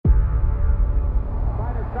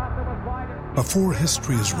Before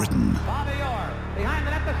history is written,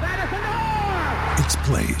 it's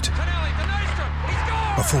played.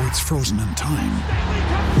 Before it's frozen in time,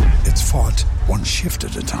 it's fought one shift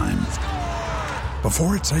at a time.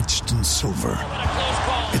 Before it's etched in silver,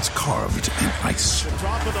 it's carved in ice.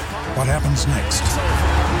 What happens next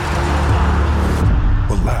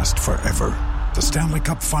will last forever. The Stanley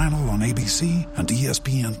Cup Final on ABC and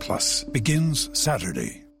ESPN Plus begins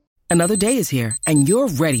Saturday. Another day is here, and you're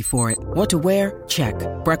ready for it. What to wear? Check.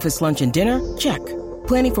 Breakfast, lunch, and dinner? Check.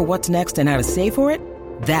 Planning for what's next and how to save for it?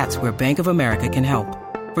 That's where Bank of America can help.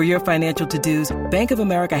 For your financial to-dos, Bank of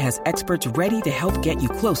America has experts ready to help get you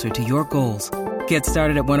closer to your goals. Get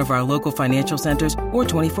started at one of our local financial centers or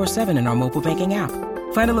 24/7 in our mobile banking app.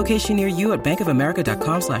 Find a location near you at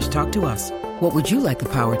bankofamerica.com/talktous. What would you like the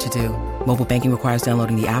power to do? Mobile banking requires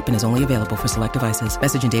downloading the app and is only available for select devices.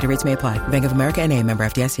 Message and data rates may apply. Bank of America NA, member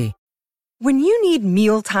FDIC. When you need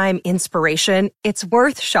mealtime inspiration, it's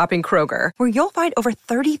worth shopping Kroger, where you'll find over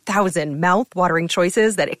 30,000 mouth-watering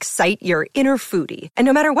choices that excite your inner foodie. And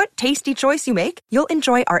no matter what tasty choice you make, you'll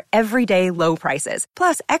enjoy our everyday low prices,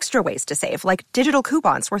 plus extra ways to save, like digital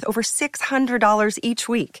coupons worth over $600 each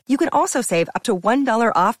week. You can also save up to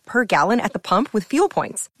 $1 off per gallon at the pump with fuel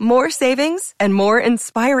points. More savings and more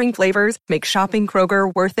inspiring flavors make shopping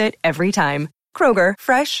Kroger worth it every time. Kroger,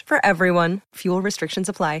 fresh for everyone. Fuel restrictions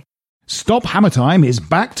apply. Stop Hammer Time is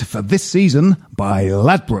backed for this season by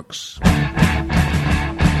Ladbrokes.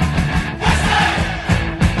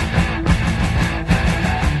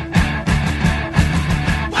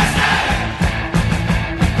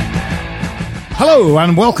 Hello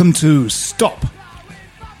and welcome to Stop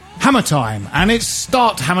Hammer Time. And it's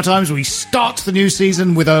Start Hammer Times. We start the new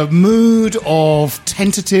season with a mood of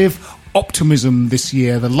tentative optimism this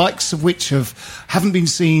year, the likes of which haven't been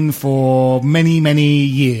seen for many, many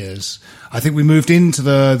years. I think we moved into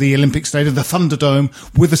the Olympic Stadium, the Thunderdome,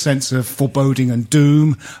 with a sense of foreboding and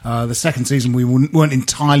doom. The second season, we weren't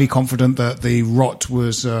entirely confident that the rot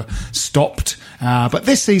was stopped. But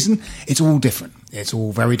this season, it's all different. It's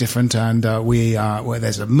all very different, and where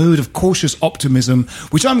there's a mood of cautious optimism,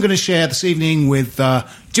 which I'm going to share this evening with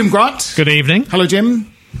Jim Grant. Good evening. Hello, Jim.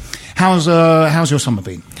 How's your summer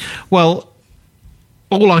been? Well,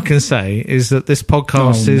 all I can say is that this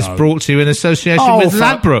podcast is brought to you in association with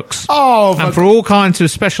Ladbrokes. And for all kinds of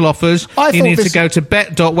special offers, you need to go to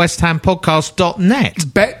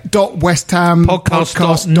bet.westhampodcast.net.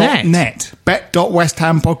 Bet.westhampodcast.net.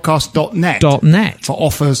 Bet.westhampodcast.net.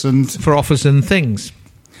 For offers and things.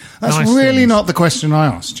 That's nice really things. Not the question I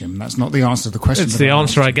asked, Jim. That's not the answer to the question. It's the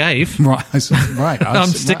answer I gave. Right. I'm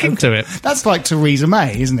sticking to it. That's like Theresa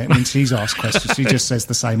May, isn't it? When she's asked questions, she just says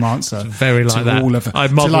the same answer. It's very like that. All of her. I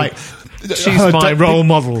model. She's my role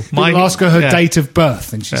model. People ask her date of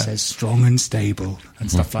birth, and she says strong and stable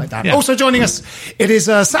and stuff like that. Yeah. Also joining us, it is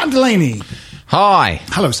Sam Delaney. Hi.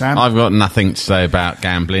 Hello, Sam. I've got nothing to say about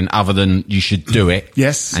gambling other than you should do it.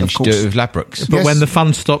 Yes, and you should do it with Ladbrokes. But when the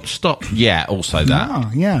fun stops, stop. Yeah, also that. Oh,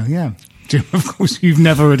 yeah. Jim, of course, you've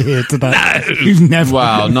never adhered to that. No. You've never.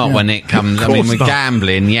 Well, not when it comes. I mean, with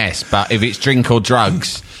gambling, yes, but if it's drink or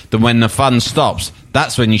drugs, then when the fun stops,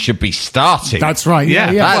 that's when you should be starting. That's right.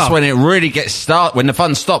 Yeah. That's when it really gets started. When the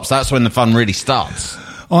fun stops, that's when the fun really starts.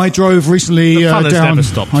 I drove recently down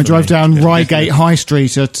Reigate High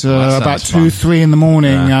Street at about 2-3 in the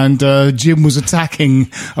morning, and Jim was attacking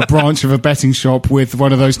a branch of a betting shop with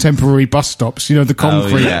one of those temporary bus stops. You know, the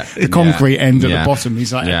concrete, end at the bottom.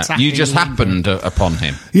 He's like attacking. You just happened upon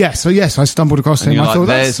him. Yeah. So yes, I stumbled across him. I thought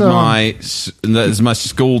there's my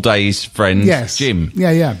school days friend, Jim.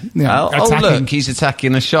 Yeah. Look, he's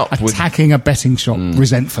attacking a shop. Attacking a betting shop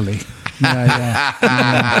resentfully. The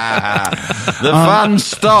fun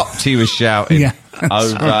stopped, he was shouting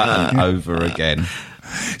over and over again.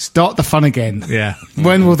 Start the fun again. Yeah.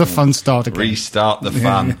 When will the fun start again? Restart the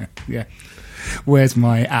fun. Yeah. Where's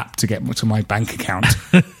my app to get to my bank account?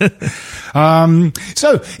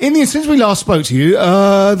 So, since we last spoke to you,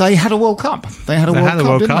 they had a World Cup. They had a World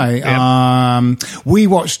Cup, didn't they? Yep. We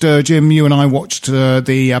watched, Jim, you and I watched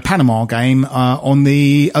the Panama game on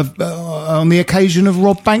the occasion of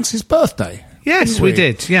Rob Banks' birthday. Yes, we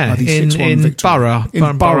did. Yeah, in Borough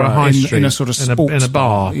High Street, in a sort of sports in a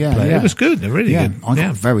bar. Yeah. It was good. Really good. I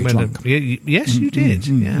got very drunk. Yes, you did.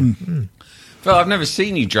 Well, I've never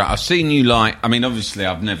seen you drunk. I've seen you obviously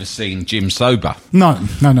I've never seen Jim sober. No.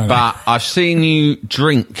 But I've seen you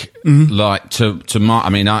drink in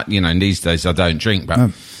these days I don't drink,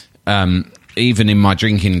 but even in my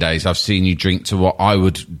drinking days, I've seen you drink to what I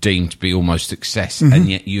would deem to be almost excess, and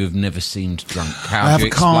yet you have never seemed drunk. How do you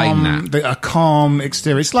explain that? A calm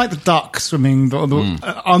exterior. It's like the duck swimming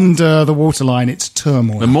under the waterline. It's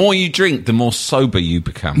turmoil. The more you drink, the more sober you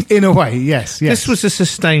become. In a way, yes. This was a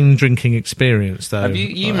sustained drinking experience, though. Have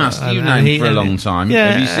you must. You've known him for a long time.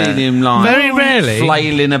 Yeah, have you seen him like very rarely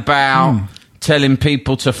flailing about, telling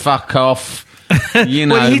people to fuck off? You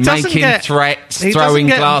know, making threats, throwing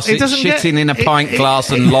glasses, shitting in a pint glass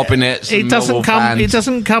and lobbing it. He doesn't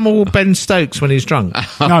come all Ben Stokes when he's drunk.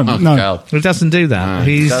 No. He doesn't do that. No,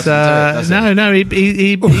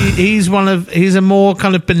 he's a more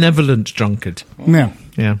kind of benevolent drunkard.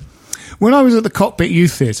 Yeah. When I was at the Cockpit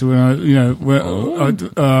Youth Theatre, I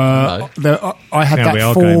had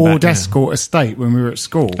that Ford Escort estate when we were at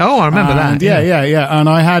school. Oh, I remember that. Yeah. And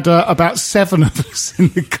I had about 7 of us in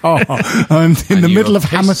the car, in the middle of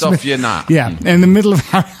Hammersmith. In the middle of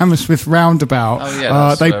Hammersmith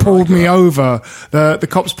roundabout. They pulled me over. The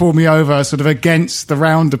cops pulled me over, sort of against the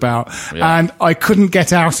roundabout, and I couldn't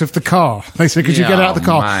get out of the car. They said, "Could you get out of the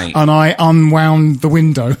car?" Mate. And I unwound the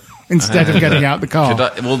window. Instead of getting out the car,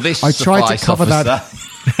 I tried to cover that.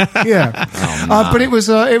 Yeah, but it was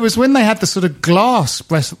when they had the sort of glass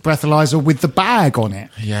breathalyzer with the bag on it,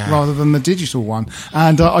 rather than the digital one,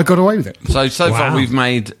 and I got away with it. So far we've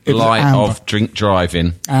made light of drink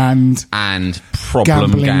driving and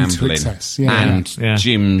problem gambling to excess, and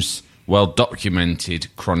Jim's well-documented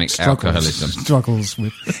chronic alcoholism. Struggles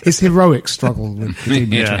with his heroic struggle with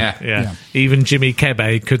yeah. Even Jimmy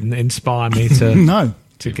Kebe couldn't inspire me to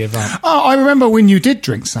to give up. Oh, I remember when you did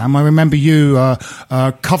drink, Sam. I remember you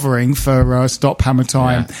covering for Stop Hammer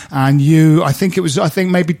Time, and I think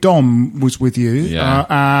maybe Dom was with you,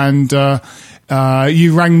 and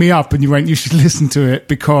you rang me up and you went, "You should listen to it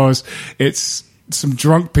because it's some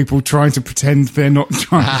drunk people trying to pretend they're not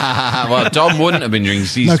drunk." Well, Dom wouldn't have been drinking.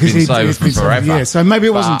 He's been sober for forever. Yeah, so maybe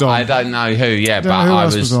it wasn't Dom. I don't know who. Yeah, but I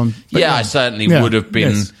was on. But I certainly would have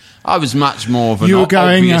been. Yes. I was much more of an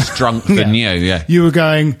obvious drunk than you. Yeah, you were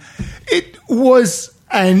going. It was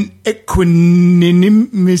an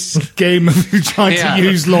equanimous game of you trying to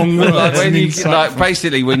use long words.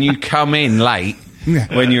 Basically, when you come in late.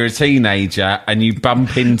 When you're a teenager and you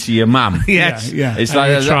bump into your mum. It's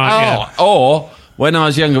like, or when I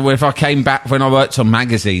was younger, if I came back, when I worked on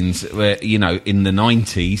magazines, where, in the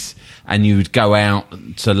 90s, and you would go out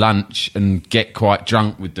to lunch and get quite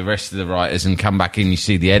drunk with the rest of the writers and come back in, you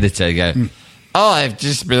see the editor go, I've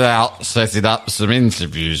just been out setting up some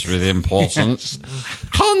interviews with important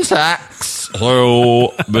contacts who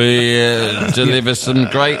will deliver some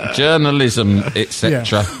great journalism,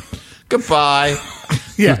 etc. Goodbye.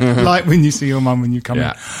 Like when you see your mum when you come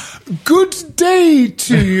in. Good day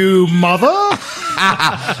to you, mother.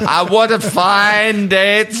 What a fine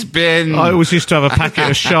day it's been. I always used to have a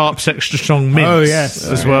packet of Sharp's extra strong mints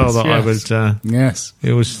as well. I would. You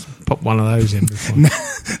always pop one of those in before.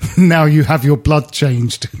 Now you have your blood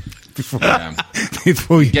changed.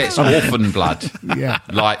 Before you gets orphan blood,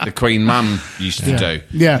 like the Queen Mum used to do.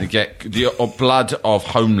 You get the blood of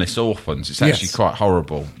homeless orphans. It's actually quite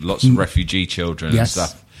horrible. Lots of refugee children and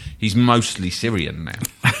stuff. He's mostly Syrian now,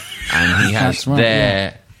 and he has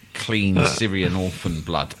their clean Syrian orphan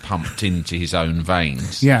blood pumped into his own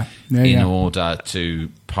veins in order to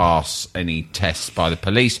pass any tests by the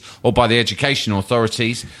police or by the education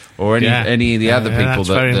authorities or any of the other people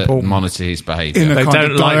that monitor his behaviour. In a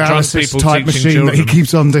kind of dialysis type machine children. That he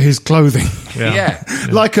keeps under his clothing.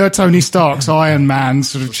 Like Tony Stark's Iron Man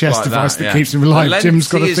sort of chest device that keeps him alive. Jim's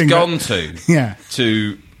got a thing. Gone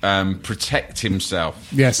to protect himself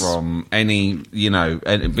from any,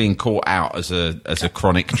 being caught out as a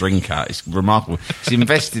chronic drinker. It's remarkable. He's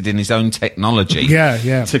invested in his own technology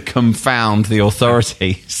to confound the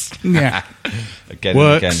authorities. Again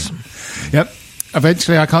Works. and again. Yep.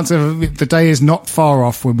 Eventually, I can't say the day is not far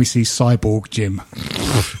off when we see Cyborg Jim.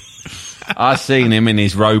 I've seen him in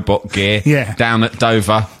his robot gear down at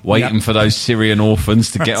Dover, waiting for those Syrian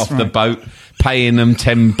orphans to get off the boat, paying them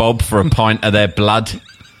 10 bob for a pint of their blood.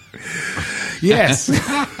 Yes.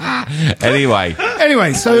 Anyway,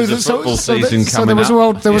 so there was a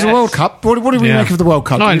World Cup. What did we make of the World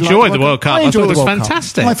Cup? I enjoyed the World Cup. I thought it was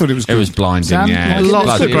fantastic. I thought it was good. It was blinding.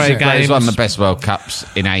 Lots of great games. It was one of the best World Cups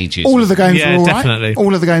in ages. All of the games were all right. Definitely.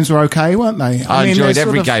 All of the games were okay, weren't they? I enjoyed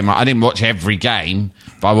every game. I didn't watch every game,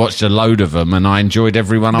 but I watched a load of them, and I enjoyed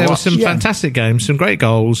every one I watched. There were some fantastic games, some great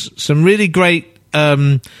goals, some really great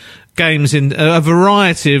games in a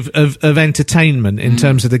variety of entertainment in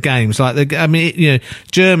terms of the games. Like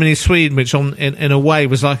Germany, Sweden, which in a way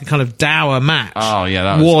was like a kind of dour match. Oh yeah,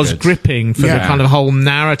 that was gripping for the kind of whole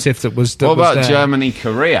narrative that was. What about Germany,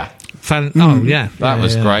 Korea? Oh, yeah. That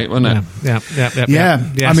was great, wasn't it? Yeah.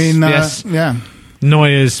 Yes, I mean, yes.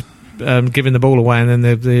 Neuer's giving the ball away, and then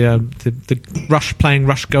the playing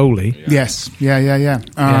rush goalie. Yes, yeah.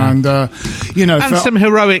 And and some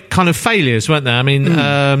heroic kind of failures, weren't there? I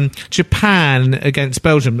mean, Japan against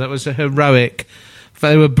Belgium, that was a heroic.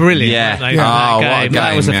 They were brilliant. Yeah, weren't they, what a game.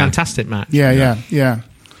 That was a fantastic match. Yeah.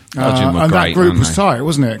 Belgium were and great, that group was they? tight,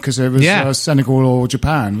 wasn't it? Because it was Senegal or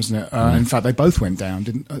Japan, wasn't it? In fact, they both went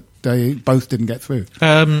down. They both didn't get through.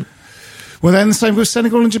 Were they in the same group?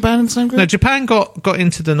 Senegal and Japan in the same group? No, Japan got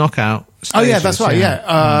into the knockout stages. Oh yeah, that's right.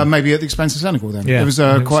 Yeah, maybe at the expense of Senegal. Then it was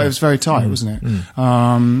It was very tight, wasn't it?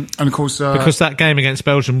 And of course, because that game against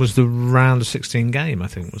Belgium was the round of 16 game, I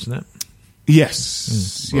think, wasn't it?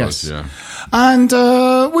 Yes, yes. Yeah. And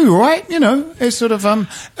we were right. It's sort of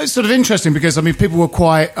interesting because people were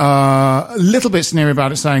quite a little bit sneery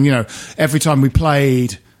about it, saying every time we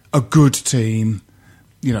played a good team,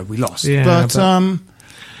 we lost. Yeah,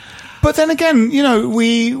 But then again,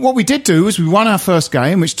 what we did do was we won our first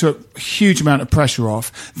game, which took a huge amount of pressure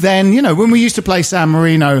off. Then, when we used to play San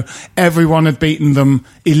Marino, everyone had beaten them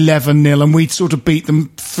 11-0 and we'd sort of beat them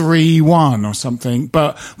 3-1 or something.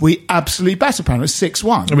 But we absolutely battered them. It was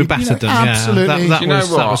 6-1. And we battered them, absolutely. That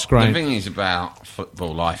was great. The thing is about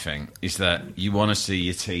football, I think, is that you want to see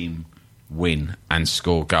your team win and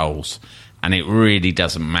score goals. And it really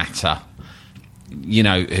doesn't matter, who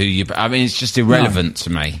you... it's just irrelevant to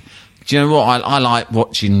me. Do you know what? I like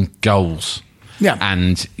watching goals. Yeah.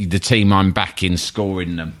 And the team I'm backing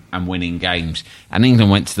scoring them and winning games. And England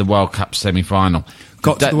went to the World Cup semi-final.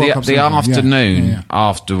 The afternoon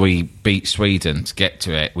after we beat Sweden to get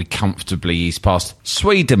to it, we comfortably eased past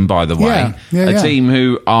Sweden, by the way. A team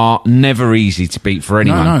who are never easy to beat for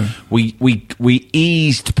anyone. No. We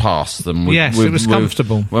eased past them. It was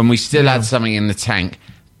comfortable. When we still had something in the tank.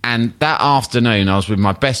 And that afternoon, I was with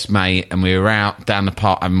my best mate, and we were out down the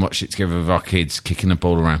park and watched it together with our kids, kicking the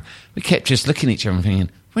ball around. We kept just looking at each other and thinking,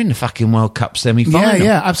 we're in the fucking World Cup semi-final.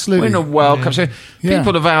 Yeah, absolutely. We're in a World Cup semi-final.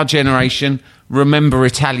 People of our generation remember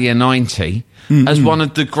Italia 90 as one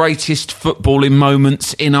of the greatest footballing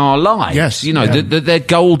moments in our lives. Yes. They're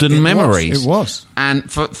golden memories. It was.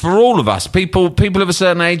 And for all of us, people of a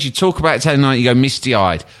certain age, you talk about Italia 90, you go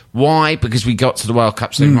misty-eyed. Why? Because we got to the World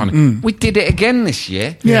Cup semi-final. We did it again this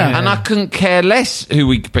year. Yeah. And I couldn't care less who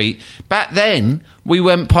we beat. Back then, we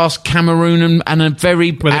went past Cameroon and a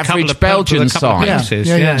very average Belgian side. Do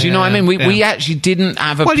you know what I mean? We actually didn't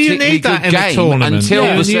have a particularly good game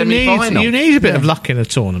until the semi-final. You need a bit of luck in a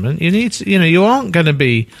tournament. You need to, you aren't going to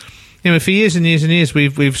be, for years and years and years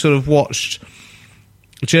we've sort of watched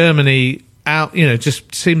Germany out,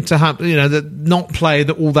 just seem to have, not play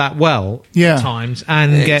all that well at times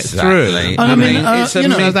and get through. I mean,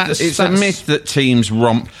 it's a myth that teams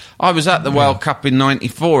romp. I was at the World Cup in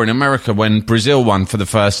 '94 in America when Brazil won for the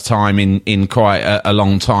first time in quite a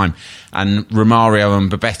long time, and Romario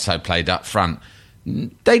and Bebeto played up front.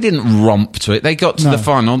 They didn't romp to it. They got to the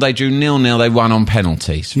final. They drew 0-0. They won on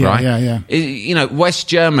penalties, right? Yeah. West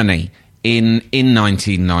Germany in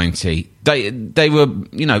 1990, they were,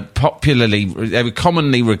 they were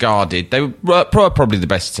commonly regarded. They were probably the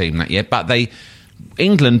best team that year, but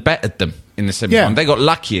England bettered them in the semi-final. They got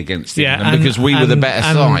lucky against England because we were the better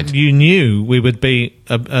side. You knew we would be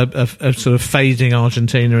a sort of fading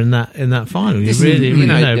Argentina in that final.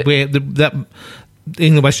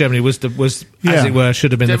 England West Germany was as it were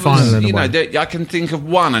should have been the final. I can think of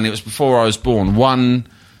one, and it was before I was born. One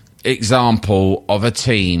example of a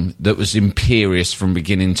team that was imperious from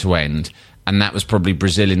beginning to end, and that was probably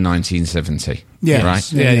Brazil in 1970.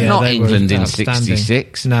 Right? Not England in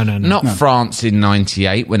 66. No. Not France in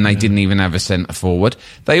 98 when they didn't even have a centre forward.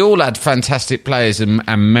 They all had fantastic players and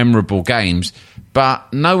memorable games,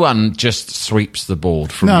 but no one just sweeps the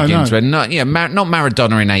board from beginning to end. Not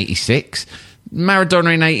Maradona in 86.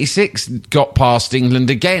 Maradona in 86 got past England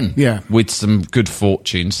again with some good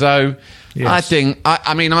fortune. So I think, I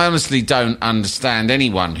honestly don't understand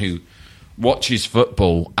anyone who watches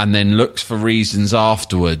football and then looks for reasons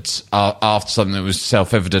afterwards, after something that was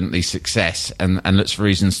self-evidently success, and looks for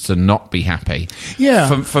reasons to not be happy.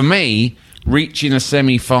 Yeah. For me, reaching a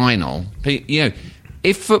semi-final,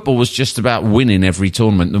 if football was just about winning every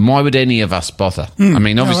tournament, then why would any of us bother?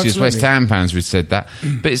 Obviously as West Ham fans we've said that,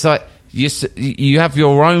 but it's like, you have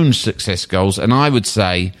your own success goals, and I would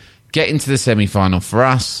say getting to the semi-final for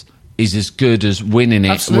us is as good as winning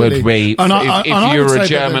it would be if you're a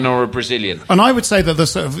German or a Brazilian. And I would say that the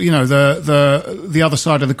sort of, the other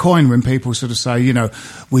side of the coin, when people sort of say,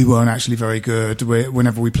 we weren't actually very good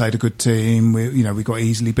whenever we played a good team, we got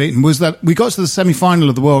easily beaten, was that we got to the semi-final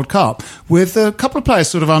of the World Cup with a couple of players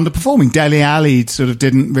sort of underperforming. Dele Alli sort of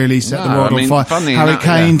didn't really set the world on fire. Harry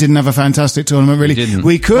Kane didn't have a fantastic tournament, really.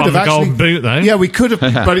 We could have actually... Golden boot, though. Yeah, we could have,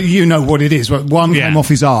 but you know what it is. One came off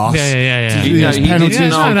his arse. Yeah. Penalties.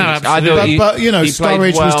 But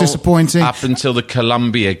Sturridge was disappointing. Up until the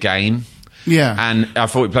Colombia game. Yeah. And I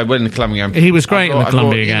thought he played well in the Colombia game. He was great in the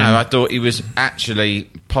Colombia game. I thought he was actually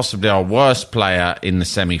possibly our worst player in the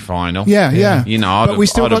semi-final. Yeah. But we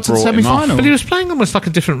still got to the semi-final. But he was playing almost like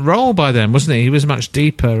a different role by then, wasn't he? He was much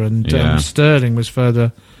deeper, and Sterling was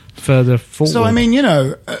further forward. So, I mean,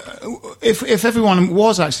 if everyone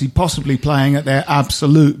was actually possibly playing at their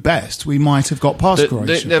absolute best, we might have got past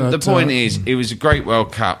Croatia. The point is, it was a great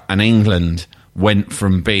World Cup, and England went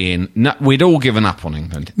from being... we'd all given up on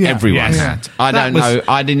England. Yeah. Everyone had. I don't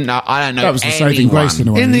know. That was the saving grace in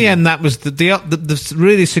a way. In the end, that was the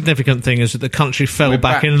really significant thing, is that the country fell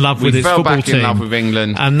back in love with its football team. We fell back in love with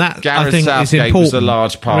England. And that, Gareth I think, Southgate is important. Was a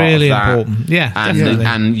large part really of that. Important. Yeah, definitely.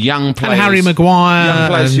 And young players... And Harry Maguire. Young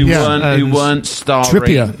players who weren't starring.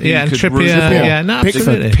 Trippier. Yeah, and Trippier. Yeah, no,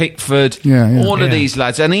 absolutely. Pickford. All of these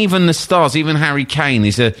lads. And even the stars, even Harry Kane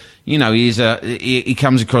is he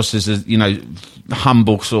comes across as a,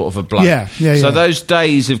 humble sort of a bloke. So those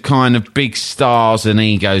days of kind of big stars and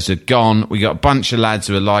egos are gone. We got a bunch of lads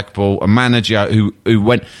who are likeable, a manager who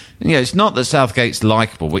went... it's not that Southgate's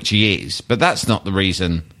likeable, which he is, but that's not the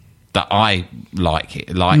reason that I liked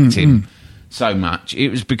him so much. It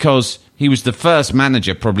was because he was the first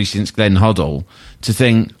manager, probably since Glenn Hoddle, to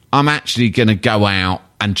think, I'm actually going to go out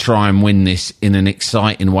and try and win this in an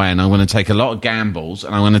exciting way, and I'm going to take a lot of gambles,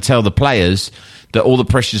 and I'm going to tell the players that all the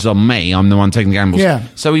pressure's on me. I'm the one taking the gambles. Yeah.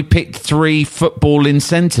 So we picked 3 footballing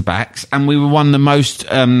centre-backs, and we were one of the most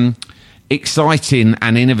exciting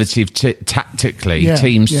and innovative tactically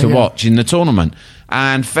teams to watch in the tournament.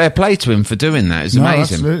 And fair play to him for doing that. It's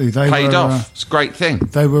amazing. Absolutely. They paid off. It's a great thing.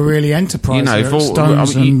 They were really enterprising.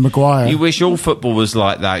 Stones and Maguire. You wish all football was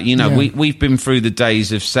like that. We've been through the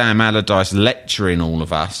days of Sam Allardyce lecturing all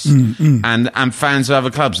of us, and fans of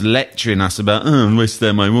other clubs lecturing us about West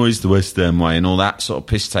Ham way, what is the West Ham way, and all that sort of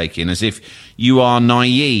piss taking, as if you are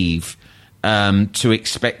naive to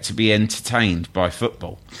expect to be entertained by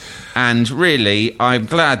football. And really, I'm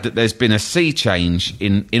glad that there's been a sea change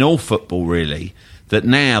in all football, really. That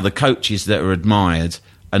now the coaches that are admired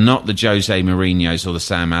are not the Jose Mourinhos or the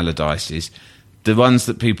Sam Allardyces. The ones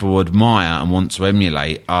that people admire and want to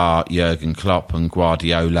emulate are Jurgen Klopp and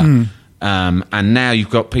Guardiola. And now you've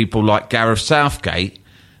got people like Gareth Southgate,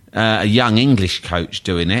 a young English coach,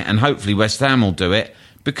 doing it, and hopefully West Ham will do it,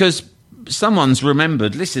 because someone's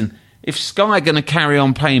remembered, listen, if Sky are going to carry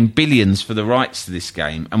on paying billions for the rights to this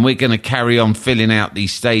game, and we're going to carry on filling out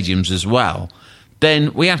these stadiums as well,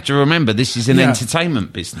 then we have to remember this is an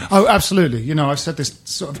entertainment business. Oh, absolutely. I've said this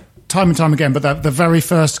sort of time and time again, but the very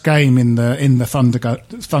first game in the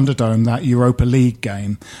Thunderdome, that Europa League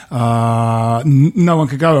game, no one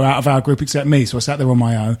could go out of our group except me, so I sat there on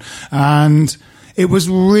my own. And it was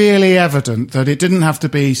really evident that it didn't have to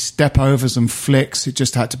be step-overs and flicks. It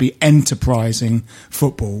just had to be enterprising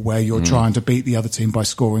football where you're trying to beat the other team by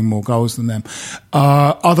scoring more goals than them.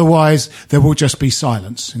 Otherwise, there will just be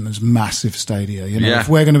silence in this massive stadia. If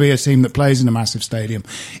we're going to be a team that plays in a massive stadium,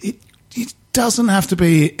 it doesn't have to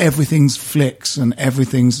be everything's flicks and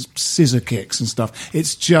everything's scissor kicks and stuff.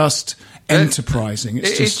 It's just enterprising.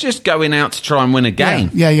 It's just going out to try and win a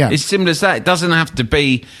game. Yeah. It's simple as that. It doesn't have to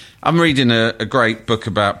be... I'm reading a great book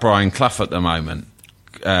about Brian Clough at the moment.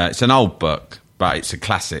 It's an old book, but it's a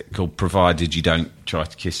classic called Provided You Don't Try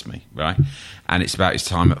to Kiss Me, right? And it's about his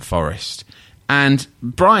time at Forest. And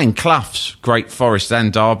Brian Clough's great Forest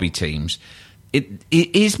and Derby teams,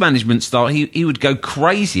 his management style, he would go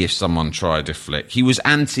crazy if someone tried a flick. He was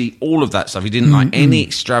anti all of that stuff. He didn't like any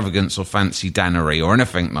extravagance or fancy dannery or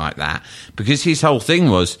anything like that, because his whole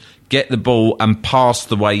thing was... get the ball and pass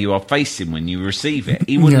the way you are facing when you receive it.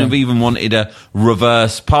 He wouldn't have even wanted a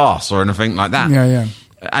reverse pass or anything like that.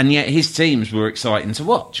 And yet his teams were exciting to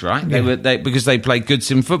watch, right? Because they played good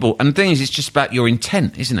sim football. And the thing is, it's just about your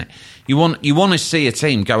intent, isn't it? You want to see a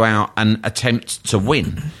team go out and attempt to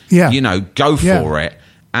win. Go for it.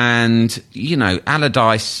 And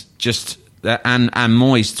Allardyce and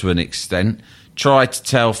Moyes to an extent tried to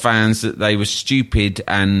tell fans that they were stupid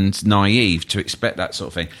and naive to expect that sort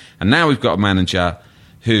of thing. And now we've got a manager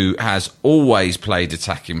who has always played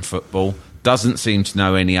attacking football, doesn't seem to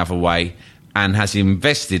know any other way, and has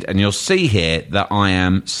invested, and you'll see here that I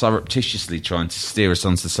am surreptitiously trying to steer us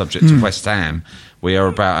onto the subject of West Ham. We are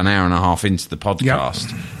about an hour and a half into the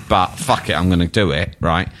podcast, but fuck it, I'm going to do it,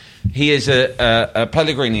 right? He is a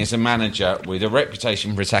Pellegrini is a manager with a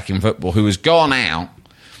reputation for attacking football who has gone out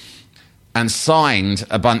and signed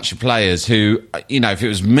a bunch of players who, if it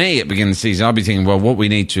was me at the beginning of the season, I'd be thinking, well, what we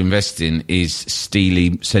need to invest in is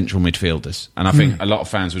steely central midfielders. And I think a lot of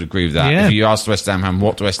fans would agree with that. Yeah. If you asked West Ham,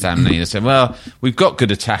 what do West Ham need? I said, well, we've got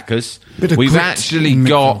good attackers. We've actually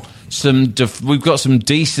got some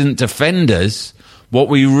decent defenders. What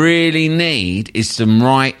we really need is some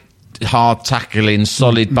right, hard-tackling,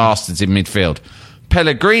 solid bastards in midfield.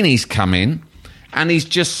 Pellegrini's come in, and he's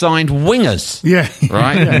just signed wingers. Yeah.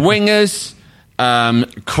 Right? Yeah. Wingers,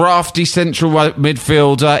 crafty central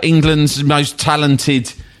midfielder, England's most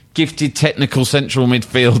talented, gifted technical central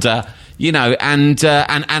midfielder, and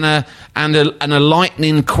a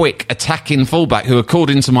lightning quick attacking fullback who,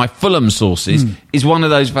 according to my Fulham sources, is one of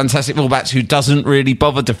those fantastic fullbacks who doesn't really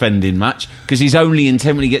bother defending much because he's only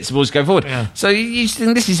intent when he gets the ball to go forward. Yeah. So you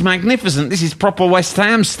think this is magnificent. This is proper West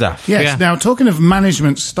Ham stuff. Yes. Yeah. Now, talking of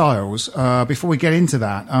management styles, before we get into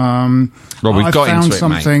that, we've got into it,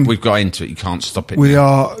 mate. We've got into it. You can't stop it. This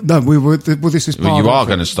is part of it. You are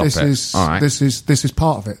going to stop it. All right. This is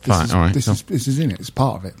part of it. This is in it. It's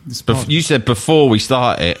part of it. You said before we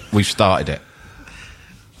start it, we've started it.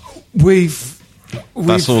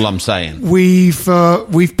 That's all I'm saying. We've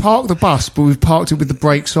parked the bus, but we've parked it with the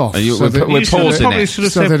brakes off. We're pausing it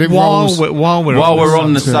so that it rolls while we're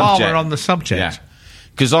on the subject. Yeah.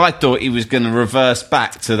 Because I thought he was going to reverse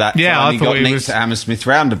back to that time he got nicked at Hammersmith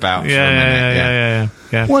roundabout for a minute.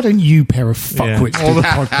 Yeah. Why don't you pair of fuckwits do the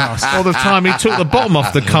podcast? All the time he took the bottom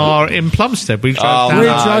off the car in Plumstead. We drove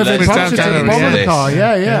down the bottom of the car.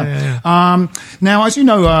 Yeah. Now, as you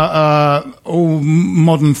know, all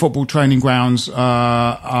modern football training grounds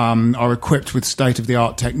are equipped with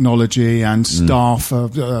state-of-the-art technology and staff,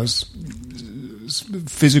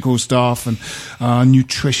 physical staff and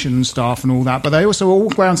nutrition staff and all that, but all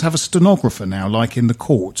grounds have a stenographer now, like in the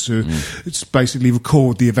courts, who it's basically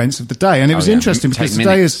record the events of the day. And it was interesting because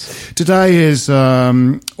today is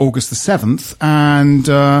August the 7th, and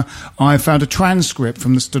I found a transcript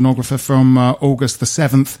from the stenographer from August the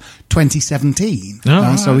 7th, 2017.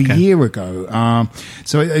 A year ago.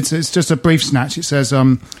 So it's just a brief snatch. It says,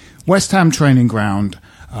 West Ham training ground,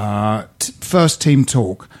 first team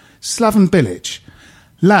talk. Slaven Bilic.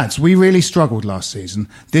 Lads, we really struggled last season.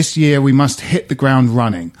 This year we must hit the ground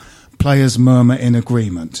running. Players murmur in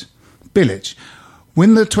agreement. Bilic,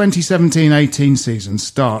 when the 2017-18 season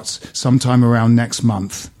starts sometime around next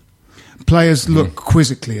month, players look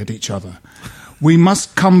quizzically at each other. We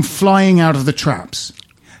must come flying out of the traps.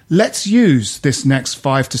 Let's use this next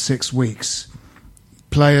 5 to 6 weeks.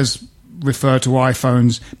 Players refer to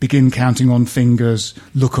iPhones, begin counting on fingers,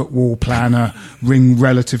 look at wall planner, ring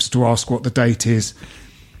relatives to ask what the date is.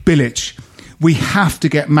 Bilic, we have to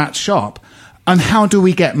get match sharp. And how do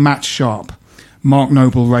we get match sharp? Mark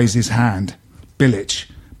Noble raised his hand. Bilic,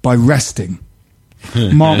 by resting.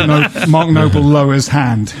 Mark Noble lowers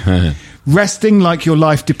hand. Resting like your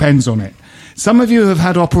life depends on it. Some of you have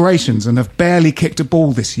had operations and have barely kicked a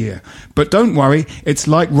ball this year. But don't worry, it's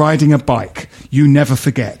like riding a bike. You never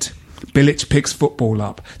forget. Bilic picks football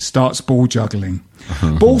up, starts ball juggling.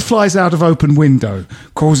 Ball flies out of open window,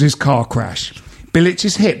 causes car crash.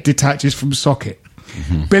 Bilic's hip detaches from socket.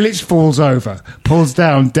 Bilic falls over, pulls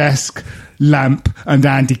down desk, lamp, and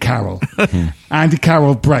Andy Carroll. Andy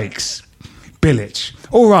Carroll breaks. Bilic,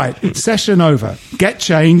 all right, session over. Get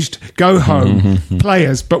changed, go home.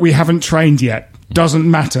 Players, but we haven't trained yet.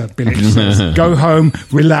 Doesn't matter, Bilic says. Go home,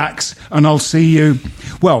 relax, and I'll see you.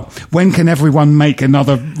 Well, when can everyone make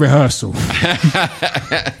another rehearsal?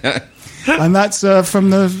 And that's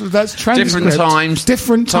that's transcript.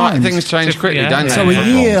 Different times. Things change quickly, don't they? So a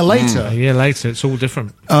year later, it's all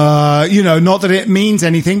different. Not that it means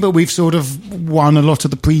anything, but we've sort of won a lot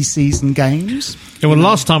of the pre-season games. Yeah, well,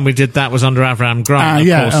 last time we did that was under Avram Grant,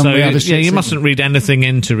 of course. So you mustn't read anything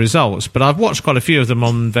into results. But I've watched quite a few of them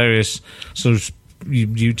on various sort of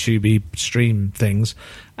YouTube-y stream things,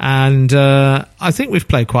 and I think we've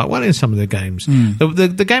played quite well in some of the games.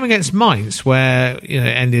 The game against Mainz, where it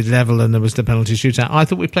ended level and there was the penalty shootout, I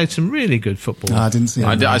thought we played some really good football. I didn't see it.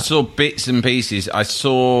 I saw bits and pieces. I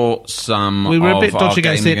saw some. We were a bit dodgy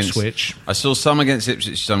against Ipswich. I saw some against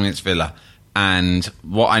Ipswich, some against Villa. And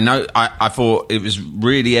what I know, I thought it was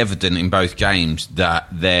really evident in both games that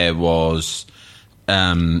there was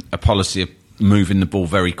a policy of moving the ball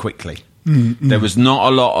very quickly. There was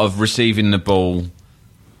not a lot of receiving the ball,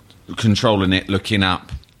 controlling it, looking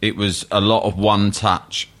up, It was a lot of one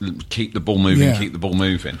touch, keep the ball moving, keep the ball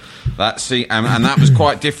moving. And that was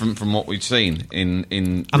quite different from what we've seen in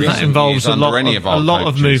and that involves a lot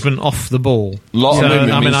of movement off the ball. A lot of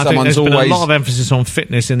movement. I think there's been a lot of emphasis on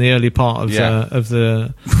fitness in the early part of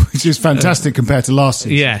the which is fantastic compared to last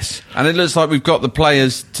season. Yes, and it looks like we've got the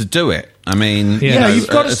players to do it. I mean, you've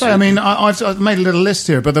got to say. I mean, I've made a little list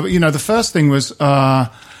here, but the first thing was,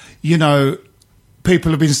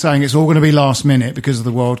 people have been saying it's all going to be last minute because of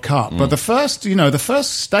the World Cup. But the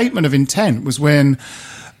first statement of intent was when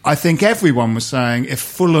I think everyone was saying if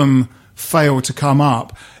Fulham fail to come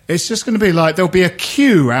up, it's just going to be like there'll be a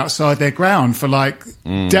queue outside their ground for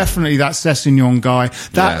definitely that Sessegnon guy,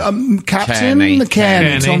 that captain,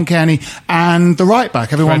 Kearney, Tom Kearney, and the right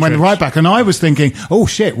back. Everyone went the right back, and I was thinking, oh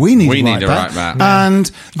shit, we need a right back.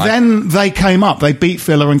 And then they came up, they beat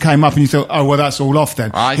Villa and came up, and you thought, oh well, that's all off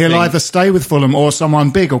then. He'll either stay with Fulham or someone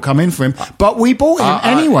big will come in for him. But we bought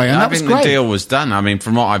him anyway, and that was great. I think the deal was done. I mean,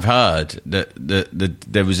 from what I've heard, that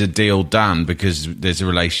there was a deal done because there's a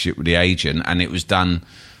relationship with the agent, and it was done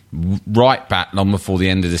right back long before the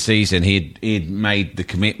end of the season. He'd made the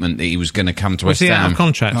commitment that he was going to come to West Ham. Was he out of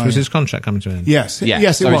contract? Was his contract coming to an end? Yes, it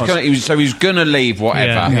was. He was going to leave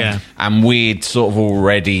whatever, and we'd sort of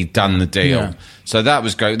already done the deal. Yeah. So that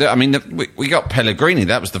was great. I mean, we got Pellegrini.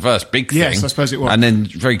 That was the first big thing. Yes, I suppose it was. And then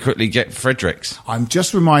very quickly get Fredericks. I'm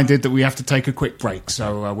just reminded that we have to take a quick break,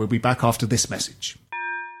 so we'll be back after this message.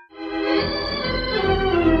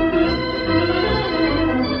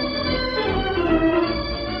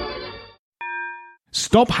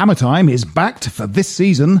 Stop Hammer Time is backed for this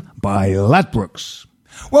season by Ladbrokes.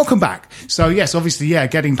 Welcome back. So yes, obviously,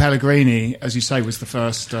 getting Pellegrini, as you say, was the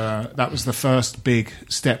first. That was the first big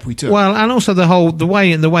step we took. Well, and also the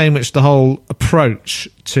way in which the whole approach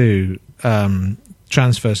to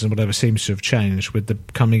transfers and whatever seems to have changed with the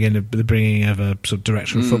coming in of the bringing of a sort of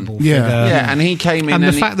director of football figure. And he came in, and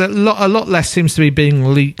the fact that a lot less seems to be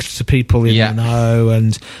being leaked to people in the know,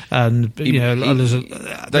 and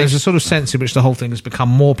there's a sort of sense in which the whole thing has become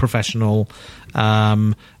more professional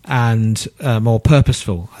and more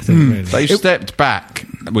purposeful. I think really. They've stepped back,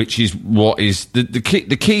 which is what is the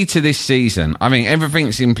key to this season. I mean,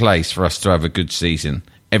 everything's in place for us to have a good season.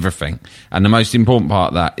 Everything, and the most important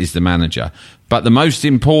part of that is the manager. But the most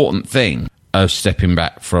important thing of stepping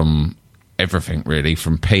back from everything, really,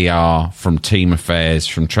 from PR, from team affairs,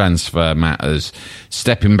 from transfer matters,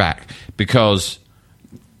 stepping back because,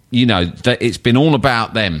 it's been all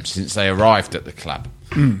about them since they arrived at the club.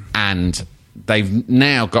 And they've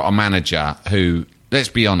now got a manager who, let's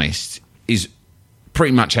be honest, is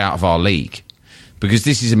pretty much out of our league. Because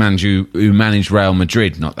this is a manager who managed Real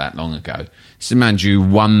Madrid not that long ago. It's a manager who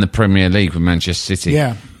won the Premier League with Manchester City.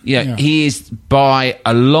 Yeah, he is by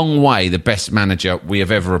a long way the best manager we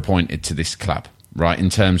have ever appointed to this club, right, in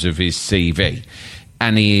terms of his CV.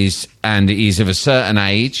 And he is of a certain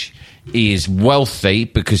age. He is wealthy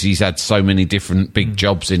because he's had so many different big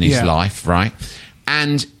jobs in his life, right?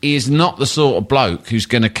 And he is not the sort of bloke who's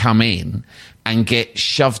going to come in and get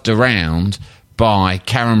shoved around by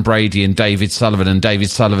Karen Brady and David Sullivan and David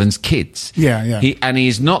Sullivan's kids. He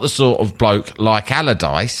is not the sort of bloke like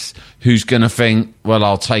Allardyce who's going to think, well,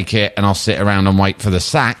 I'll take it and I'll sit around and wait for the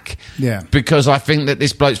sack. Because I think that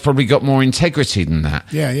this bloke's probably got more integrity than that.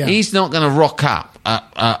 He's not going to rock up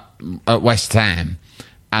at West Ham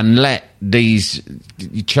and let these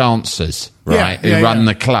chancers, right, who run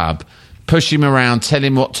the club, push him around, tell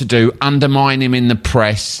him what to do, undermine him in the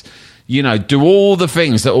press, do all the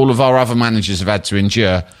things that all of our other managers have had to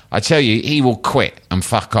endure. I tell you, he will quit and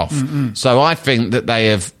fuck off. So I think that they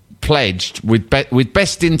have pledged with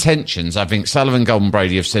best intentions. I think Sullivan, Gold and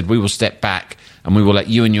Brady have said, we will step back and we will let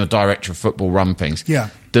you and your director of football run things.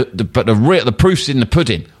 But the proof's in the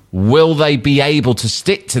pudding. Will they be able to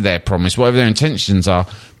stick to their promise, whatever their intentions are?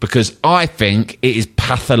 Because I think it is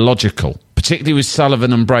pathological, particularly with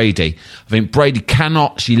Sullivan and Brady. I think Brady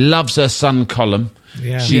cannot. She loves her son column.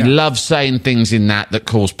 She loves saying things in that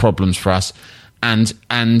cause problems for us. And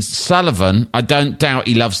Sullivan, I don't doubt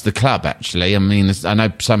he loves the club, actually. I mean, I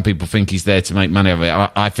know some people think he's there to make money of it.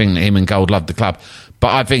 I think that him and Gold love the club.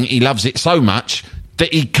 But I think he loves it so much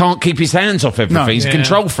that he can't keep his hands off everything. He's a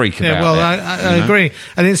control freak about it. Well, I agree.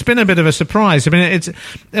 And it's been a bit of a surprise. I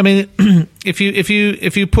mean,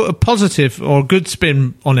 if you put a positive or a good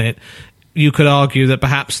spin on it, you could argue that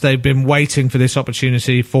perhaps they've been waiting for this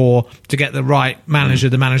opportunity to get the right manager,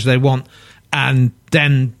 the manager they want, and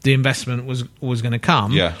then the investment was going to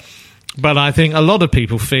come. But I think a lot of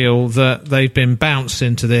people feel that they've been bounced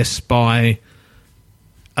into this by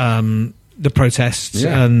the protests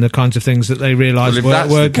and the kinds of things that they realised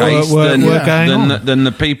were going. Then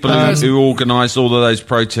the people who organised all of those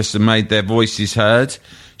protests and made their voices heard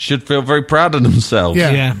should feel very proud of themselves.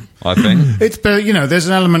 Yeah. I think but there's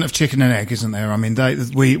an element of chicken and egg, isn't there? I mean,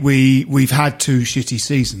 we've had 2 shitty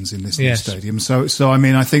seasons in this new stadium, so I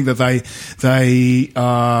mean, I think that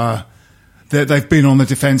they've been on the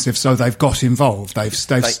defensive, so they've got involved. They've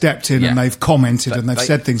stepped in and they've commented and they've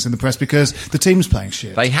said things in the press because the team's playing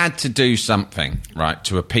shit. They had to do something, right,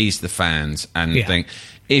 to appease the fans and think,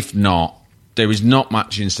 if not, there is not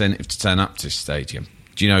much incentive to turn up to this stadium.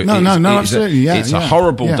 Do you know? No, absolutely. It's a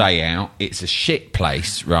horrible day out. It's a shit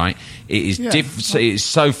place, right? It is it is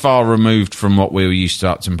so far removed from what we were used to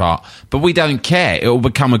at Upton Park. But we don't care. It will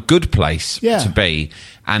become a good place to be.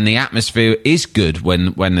 And the atmosphere is good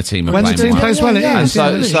when the team are playing well. When the team plays well, it is.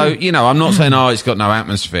 So I'm not saying, it's got no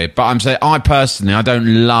atmosphere. But I'm saying, I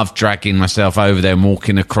don't love dragging myself over there and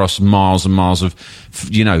walking across miles and miles of,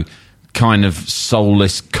 kind of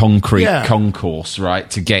soulless concrete concourse,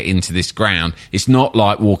 right, to get into this ground. It's not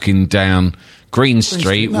like walking down Green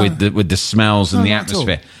Street with the smells and the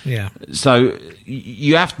atmosphere. Yeah. So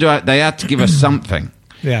they had to give us something.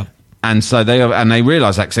 Yeah. And so they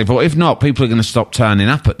realised that, because they thought, if not, people are going to stop turning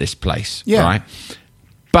up at this place, right?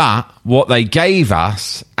 But what they gave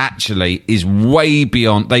us actually is way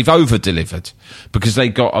beyond. They've over-delivered, because they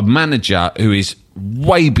got a manager who is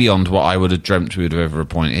way beyond what I would have dreamt we would have ever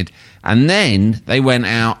appointed. And then they went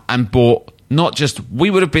out and bought, not just, we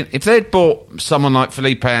would have been, if they'd bought someone like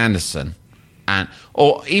Felipe Anderson,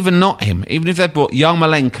 or even not him, even if they'd bought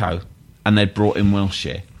Yarmolenko and they'd brought in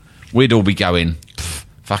Wilshere, we'd all be going,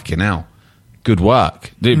 fucking hell, good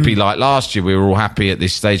work. It'd be like last year, we were all happy at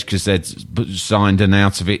this stage because they'd signed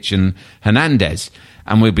Arnautovic and Hernandez,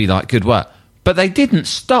 and we'd be like, good work. But they didn't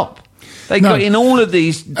stop. They got in all of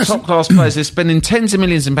these top-class players. They're spending tens of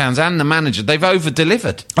millions of pounds, and the manager. They've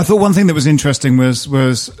over-delivered. I thought one thing that was interesting was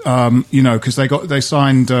because they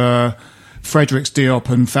signed Fredericks, Diop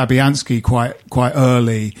and Fabianski quite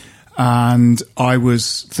early, and I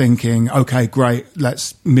was thinking, okay, great,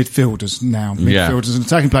 let's midfielders and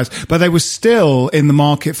attacking players. But they were still in the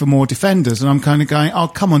market for more defenders, and I'm kind of going, oh,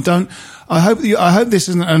 come on, don't. I hope this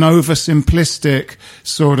isn't an oversimplistic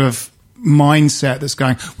sort of mindset that's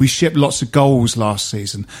going, we shipped lots of goals last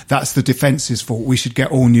season, that's the defence's fault, we should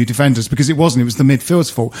get all new defenders, because it wasn't, it was the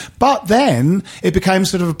midfield's fault. But then it became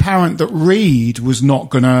sort of apparent that Reed was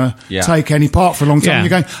not going to take any part for a long time. And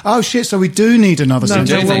you're going, oh shit, so we do need another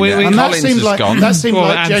centre. And that seemed like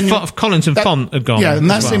Collins and Font have gone. Yeah, and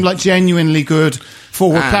that seemed like genuinely good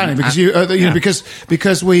forward planning, because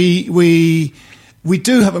because we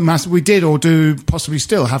do have possibly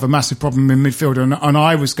still have a massive problem in midfield, and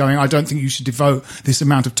I was going, I don't think you should devote this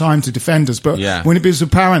amount of time to defenders. But when it becomes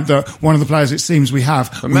apparent that one of the players it seems we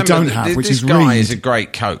have, we don't have, which is Reed. This guy is a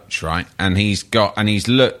great coach, right? And he's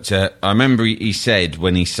looked at, I remember he said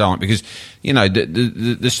when he signed, because,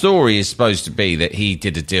 the story is supposed to be that he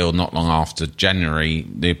did a deal not long after January,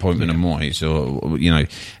 the appointment of Moyes,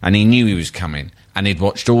 and he knew he was coming, and he'd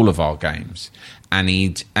watched all of our games. And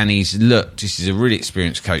he's looked, this is a really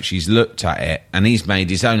experienced coach, he's looked at it and he's made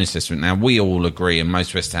his own assessment. Now, we all agree, and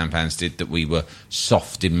most West Ham fans did, that we were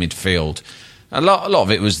soft in midfield. A lot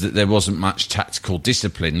of it was that there wasn't much tactical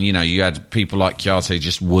discipline. You had people like Chiarte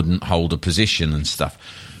just wouldn't hold a position and stuff.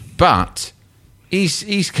 But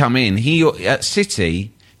he's come in. At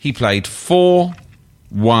City, he played 4-1,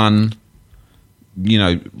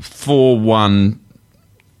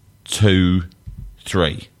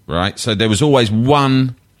 4-1-2-3. Right, so there was always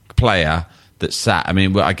one player that sat. I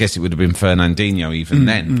mean, I guess it would have been Fernandinho even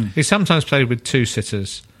then. He sometimes played with 2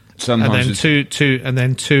 sitters, and then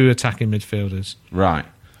two attacking midfielders. Right.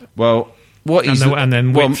 Well, what is and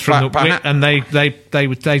then width from the width, and they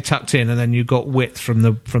tucked in, and then you got width from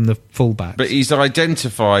the fullbacks. But he's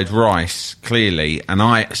identified Rice clearly, and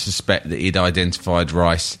I suspect that he'd identified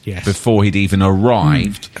Rice before he'd even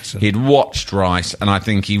arrived. He'd watched Rice, and I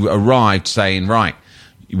think he arrived saying, right,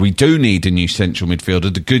 we do need a new central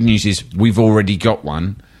midfielder. The good news is we've already got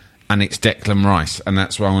one, and it's Declan Rice, and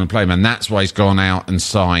that's why I want to play him. And that's why he's gone out and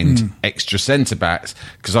signed extra centre-backs,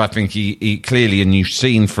 because I think he clearly, and you've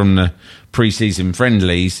seen from the pre-season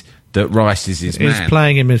friendlies, that Rice is his man. He's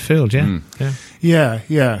playing in midfield, Yeah.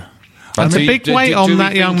 But a big weight on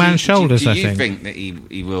that young man's shoulders, I think. Do you think that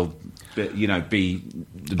he will, be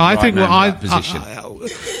the I right think man in that position?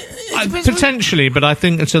 Potentially, but I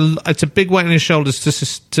think it's a big weight on his shoulders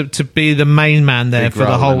to be the main man there for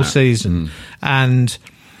the whole season. And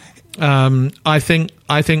I think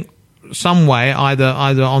some way, either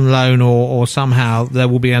on loan or somehow there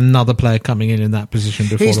will be another player coming in that position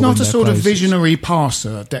before he's the not a sort closes. of visionary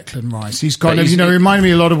passer, Declan Rice. He's kind of, reminded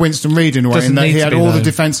me a lot of Winston Reid in a way, in that he had all the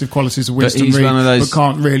defensive qualities of Winston Reid, but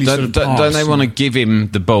can't really sort of pass. Don't they want to give him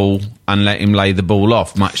the ball and let him lay the ball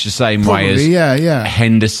off, much the same way as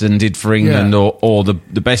Henderson did for England, or the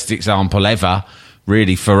best example ever,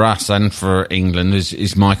 really, for us and for England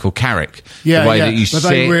is Michael Carrick. Yeah, the way that but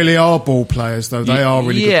they really are ball players, though. They are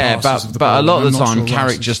really good passers of the ball. But a lot of the time,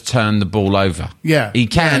 Carrick just turned the ball over. Yeah. He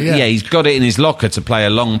can, he's got it in his locker to play a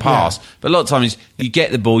long pass. Yeah. But a lot of times, you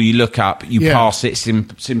get the ball, you look up, you pass it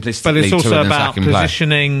simplistically. But it's also about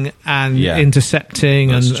positioning and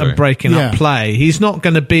intercepting and breaking up play.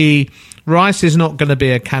 Rice is not going to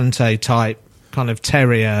be a Kante type kind of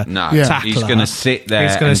terrier tackler. He's going to sit there.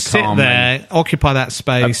 He's going to sit there, occupy that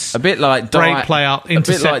space. A bit like break play up,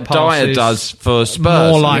 intercept a bit like Dyer does for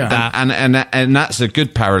Spurs. More like that, and that's a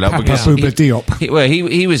good parallel because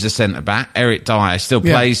he was a centre back. Eric Dyer still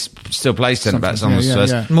plays centre backs on the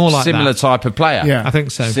Spurs. More like similar type of player. Yeah, I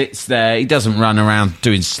think so. Sits there. He doesn't run around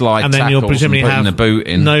doing slide and then tackles you'll presumably and putting the boot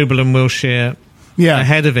in. Noble and Wilshere.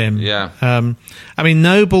 Ahead of him. I mean,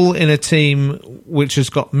 Noble in a team which has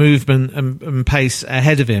got movement and pace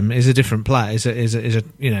ahead of him is a different player. Is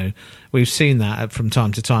a we've seen that from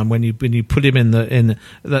time to time when you put him in the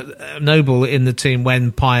Noble in the team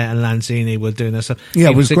when Payet and Lanzini were doing this. He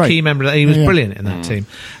was a key member. He was brilliant in that team,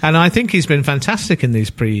 and I think he's been fantastic in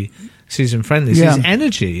these season friendlies. His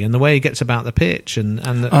energy and the way he gets about the pitch and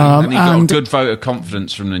he got a good vote of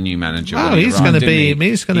confidence from the new manager. He's going to be.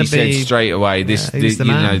 He said straight away,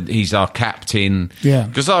 he's our captain. Yeah,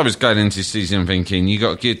 because I was going into the season thinking you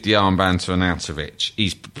got to give the armband to Arnautovic.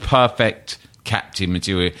 He's perfect captain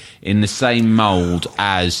material in the same mould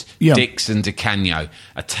as Dix and Di Canio.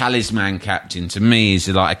 A talisman captain to me is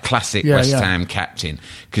like a classic West Ham captain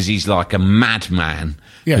because he's like a madman.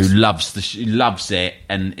 Who loves it,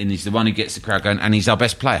 and he's the one who gets the crowd going, and he's our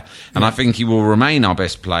best player. And I think he will remain our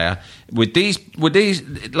best player. With these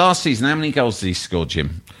last season, how many goals did he score,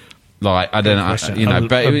 Jim? Like I don't know,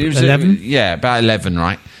 but it was 11. About 11,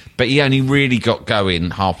 right? But he only really got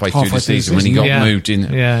going halfway through the season when he got moved in,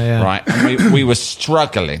 right? And we were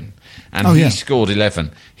struggling. And he scored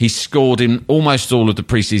 11. He scored in almost all of the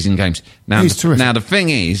pre-season games. Now, the thing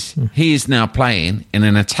is, he is now playing in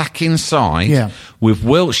an attacking side with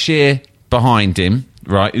Wilshere behind him,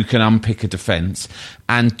 right, who can unpick a defence,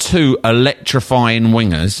 and two electrifying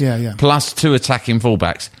wingers, plus two attacking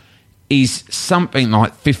fullbacks. He's something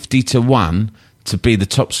like 50-1 to be the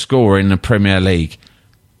top scorer in the Premier League.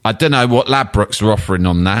 I don't know what Ladbrokes are offering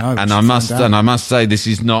on that, and I must say this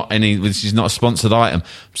is not a sponsored item.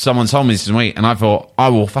 Someone told me this week, and I thought I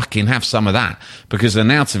will fucking have some of that because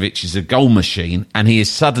Arnautovic is a goal machine, and he has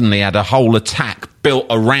suddenly had a whole attack built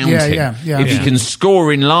around him. If he can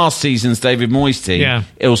score in last season's David Moyes team,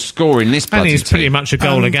 he'll score in this bloody team. And he's pretty much a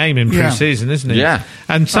goal a game in pre-season, isn't he? Yeah.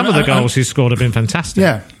 And some of the goals he's scored have been fantastic.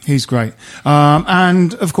 Yeah, he's great.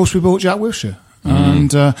 And of course, we bought Jack Wilshere. And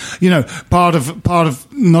part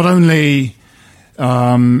of not only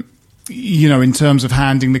in terms of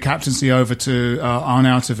handing the captaincy over to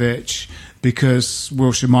Arnautovic, because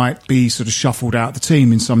Wilshere might be sort of shuffled out the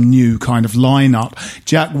team in some new kind of lineup,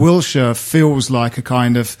 Jack Wilshere feels like a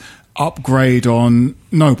kind of upgrade on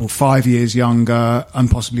Noble, 5 years younger and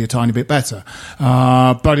possibly a tiny bit better.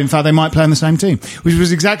 But in fact, they might play in the same team, which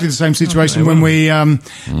was exactly the same situation when we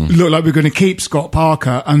looked like we were going to keep Scott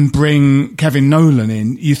Parker and bring Kevin Nolan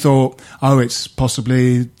in. You thought, it's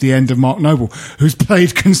possibly the end of Mark Noble, who's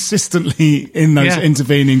played consistently in those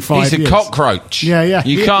intervening 5 years. He's a cockroach. Yeah.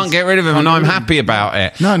 You can't get rid of him, and I'm happy about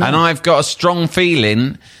it. No. And I've got a strong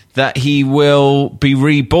feeling that he will be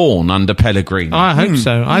reborn under Pellegrini. I hope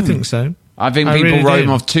so. I think so. I think people wrote him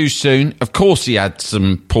off too soon. Of course, he had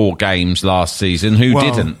some poor games last season. Who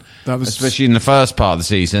didn't? Especially in the first part of the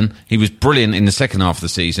season. He was brilliant in the second half of the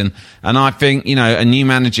season. And I think, a new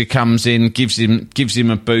manager comes in, gives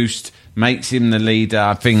him a boost, makes him the leader.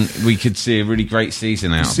 I think we could see a really great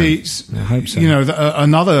season out of him. I hope so.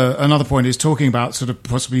 Another point is talking about sort of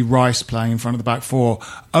possibly Rice playing in front of the back four.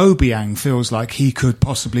 Obiang feels like he could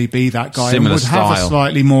possibly be that guy. Similar and would style. have a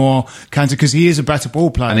slightly more counter because he is a better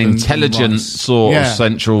ball player. An intelligent sort of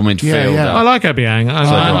central midfielder. Yeah. I like Obiang.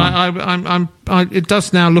 It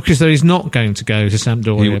does now look as though he's not going to go to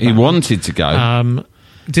Sampdoria. He wanted to go.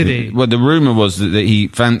 Did he? Well, the rumour was that he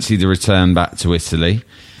fancied the return back to Italy.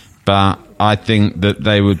 But I think that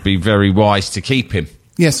they would be very wise to keep him.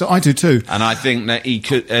 Yeah, so I do too. And I think that he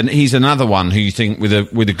could, and he's another one who you think with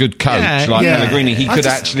a good coach like Pellegrini, he could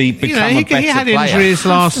actually become a better player. He had injuries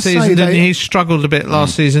last season, and he struggled a bit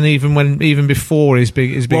last season, even before his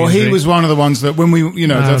big injury. Well, he was one of the ones that when we,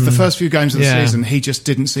 the first few games of the season, he just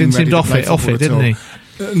didn't seem ready to play off it, didn't he?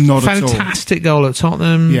 Not at all. Fantastic goal at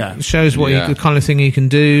Tottenham. Yeah, shows what the kind of thing he can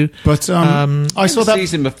do. But I saw that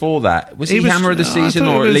season before that. Was he hammer of the season,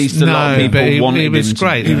 or at least a lot of people wanted him? He was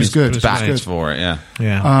great. He was good. Backed for it. Yeah.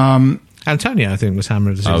 Yeah. Antonio, I think, was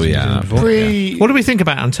hammer of the season. Oh yeah. What do we think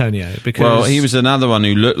about Antonio? Because he was another one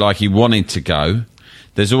who looked like he wanted to go.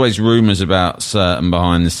 There's always rumours about certain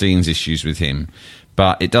behind the scenes issues with him,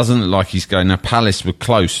 but it doesn't look like he's going. Now, Palace were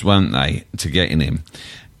close, weren't they, to getting him?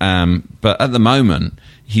 But at the moment,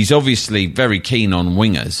 he's obviously very keen on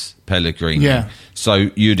wingers, Pellegrini. Yeah.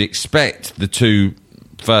 So you'd expect the two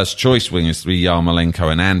first choice wingers to be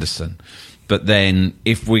Yarmolenko and Anderson. But then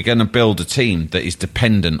if we're going to build a team that is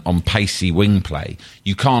dependent on pacey wing play,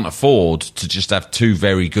 you can't afford to just have two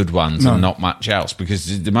very good ones and not much else,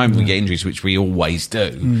 because the moment we get injuries, which we always do,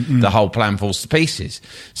 the whole plan falls to pieces.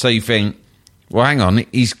 So you think, well, hang on,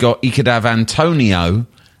 he could have Antonio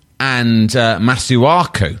and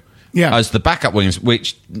Masuaku as the backup wingers,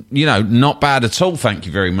 which, not bad at all, thank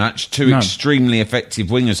you very much. Two extremely effective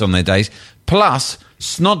wingers on their days. Plus,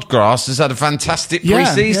 Snodgrass has had a fantastic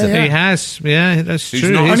pre-season. Yeah. He has, that's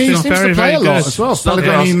true. And he seems to play a lot as well.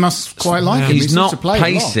 Pellegrini must quite like him. He's not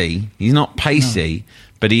pacey. He's not pacey,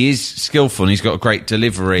 but he is skillful, and he's got a great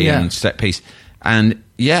delivery and set piece. And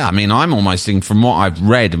I'm almost thinking, from what I've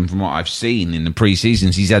read and from what I've seen in the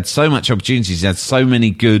pre-seasons, he's had so much opportunities, he's had so many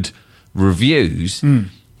good reviews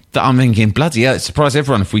that I'm thinking, bloody hell, it'd surprise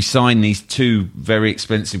everyone if we sign these two very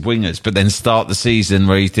expensive wingers, but then start the season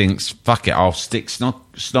where he thinks, fuck it, I'll stick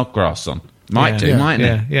Snodgrass on. Mightn't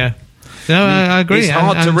it? Yeah. No, I agree. It's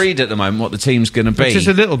hard to read at the moment what the team's going to be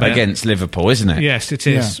a little bit against Liverpool, isn't it? Yes, it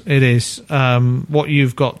is. Yeah. It is. What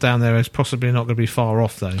you've got down there is possibly not going to be far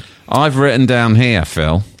off, though. I've written down here,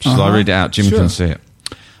 Phil. Shall I read it out? Jim can see it.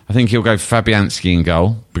 I think he'll go Fabianski in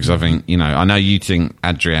goal, because I think, I know you think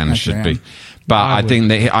Adrian should be. But I think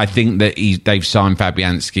that they've signed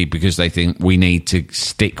Fabianski because they think we need to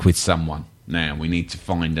stick with someone now. We need to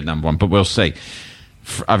find a number one, but we'll see.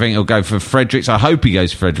 I think he'll go for Fredericks. I hope he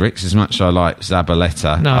goes Fredericks, as much as I like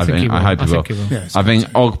Zabaleta. No, I hope he will. Yeah, I think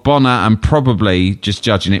Ogbonna, and probably, just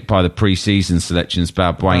judging it by the pre-season selections,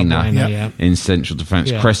 Balbuena in central defence.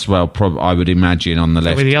 Yeah. Cresswell, I would imagine, on the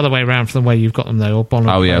left. It'll be the other way around from the way you've got them, though.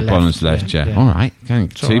 Ogbonna. Oh, yeah, Ogbonna's left, yeah. All right, going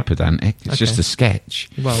too pedantic. It's just a sketch.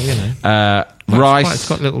 Well, Rice. It's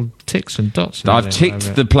got little ticks and dots. I've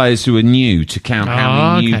ticked the players who are new to count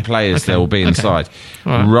how many new players there will be inside.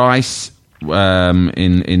 Right. Rice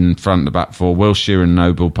in front of the back four, Wilshere and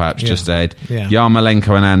Noble perhaps just ahead,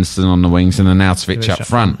 Yarmolenko and Anderson on the wings, and Arnautovic up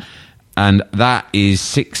front. And that is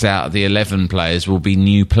 6 out of the 11 players will be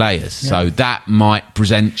new players. So that might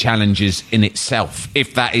present challenges in itself,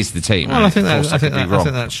 if that is the team. Well, I think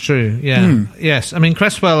that's true. Yeah. Yes. I mean,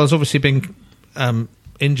 Cresswell has obviously been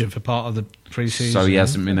injured for part of the pre-season, so he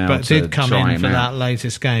hasn't been able to try him out. But did come in for that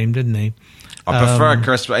latest game, didn't he? I prefer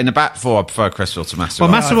Cresswell in the back four. I prefer Cresswell to Masuaku.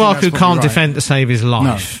 Well, Masuaku can't defend to save his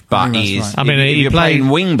life, but he is. I mean, he played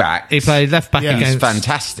wing back. He played left back against. He's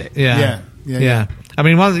fantastic. Yeah. I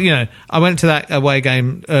mean, I went to that away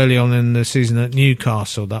game early on in the season at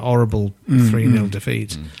Newcastle, that horrible 3-0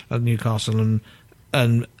 defeat at Newcastle,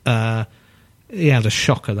 and he had a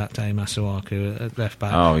shocker that day, Masuaku, at left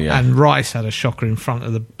back. Oh, yeah. And Rice had a shocker in front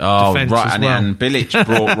of the defence as well. And Bilic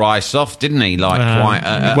brought Rice off, didn't he? He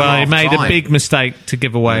made a big mistake to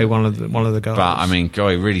give away one of the goals. But, I mean, he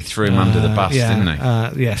really threw him under the bus, didn't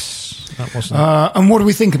he? Yes, that wasn't... and what do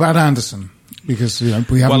we think about Anderson? Because, we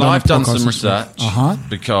haven't I've done some research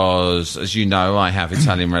because, as you know, I have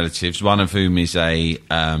Italian relatives, one of whom is a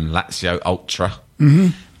Lazio ultra. Mm-hmm.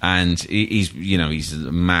 And he's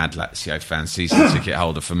a mad Lazio fan, season ticket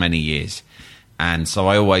holder for many years. And so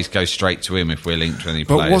I always go straight to him if we're linked to any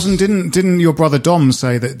players. But didn't your brother Dom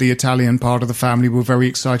say that the Italian part of the family were very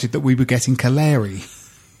excited that we were getting Caleri?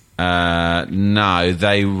 No,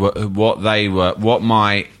 they were. What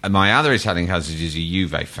my other Italian cousin is a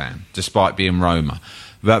Juve fan, despite being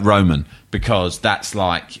Roman, because that's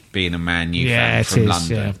like being a Man U fan from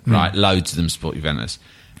London, right? Loads of them support Juventus.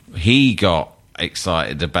 He got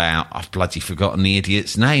excited about, I've bloody forgotten the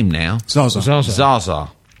idiot's name now. Zaza.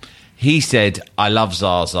 He said, I love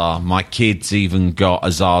Zaza. My kids even got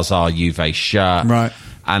a Zaza Juve shirt. Right.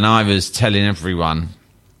 And I was telling everyone,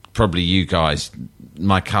 probably you guys,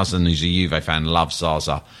 my cousin who's a Juve fan loves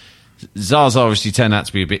Zaza. Zaza obviously turned out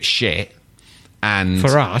to be a bit shit. And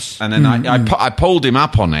for us. And then I pulled him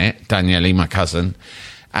up on it, Daniele, my cousin.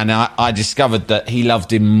 And I discovered that he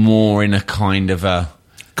loved him more in a kind of a...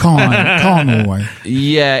 carnal way.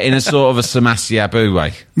 Yeah, in a sort of a Samassi Abu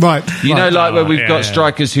way. Right. You know, like where we've got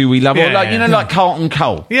strikers who we love. Or like, like Carlton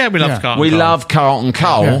Cole. Yeah, we love Carlton Cole. We love Carlton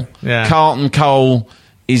Cole. Yeah. Carlton Cole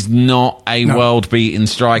is not a world-beating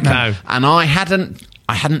striker. No. And I hadn't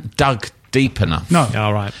dug deep enough. No.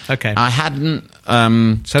 All right. Okay. I hadn't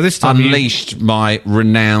so this time unleashed my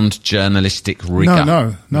renowned journalistic rigour.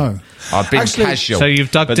 No. I've been casual. So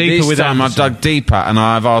you've dug deeper with Anderson. I've dug deeper, and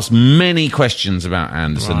I've asked many questions about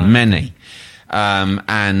Anderson. Many.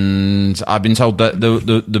 And I've been told that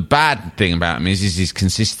the bad thing about him is his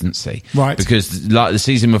consistency. Right. Because like the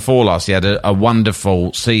season before last, he had a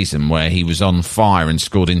wonderful season where he was on fire and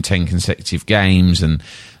scored in 10 consecutive games, and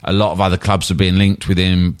a lot of other clubs were being linked with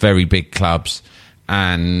him, very big clubs,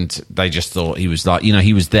 and they just thought he was like,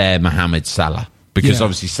 he was their Mohamed Salah. Because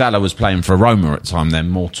obviously Salah was playing for Roma at the time, they're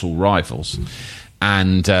mortal rivals.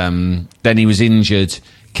 And then he was injured,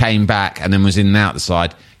 came back, and then was in and out the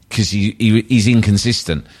side because he's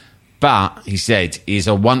inconsistent. But he said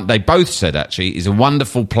they both said actually, he's a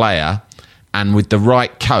wonderful player, and with the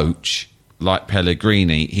right coach like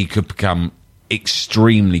Pellegrini, he could become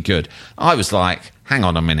extremely good. I was like, hang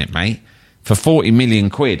on a minute, mate. For 40 million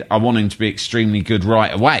quid, I want him to be extremely good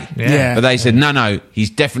right away. Yeah. But they said, no, he's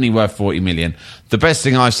definitely worth 40 million. The best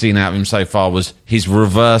thing I've seen out of him so far was his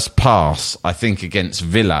reverse pass, I think, against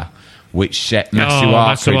Villa, which set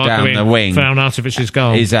Masuaku down the wing. Found Arnautovic's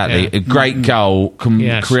goal. Exactly. A great goal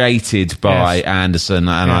created by Anderson,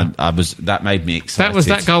 and Yeah. that made me excited.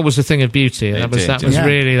 That goal was a thing of beauty. That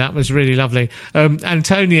was really lovely.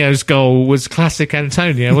 Antonio's goal was classic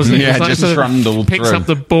Antonio, wasn't it? Yeah, it was just trundled picks through. up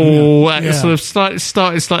the ball, sort of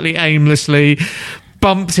started slightly aimlessly,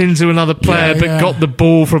 bumped into another player, but got the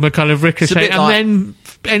ball from a kind of ricochet, and then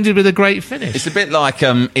ended with a great finish. It's a bit like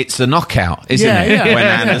it's a knockout, isn't it? Yeah. When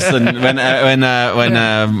Anderson, when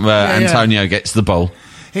Antonio gets the ball.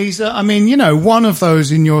 He's, one of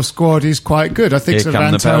those in your squad is quite good. I think sort of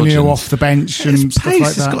Antonio off the bench and stuff like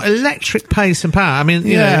that. He's got electric pace and power. I mean,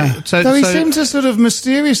 Though he seemed to sort of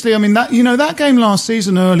mysteriously, that game last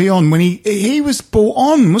season early on when he was brought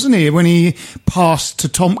on, wasn't he? When he passed to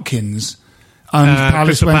Tompkins. And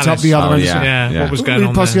Palace went up the other end. What was going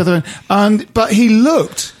on there? The other end. But he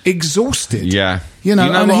looked exhausted. Yeah.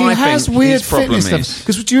 And he has weird fitness stuff.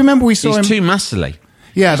 Because do you remember we saw him... He's too muscly.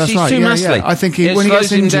 Yeah, that's right. He's too muscly. Yeah. I think when he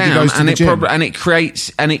gets injured, he goes to the gym. And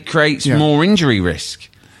it creates more injury risk.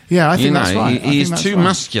 Yeah, I think that's right. He is too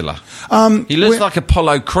muscular. He looks like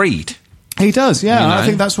Apollo Creed. He does, yeah. I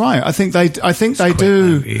think that's right. I think they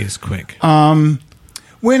do. He is quick.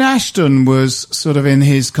 When Ashton was sort of in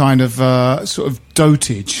his kind of sort of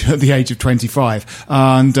dotage at the age of 25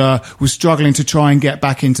 and was struggling to try and get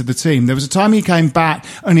back into the team, there was a time he came back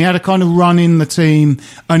and he had a kind of run in the team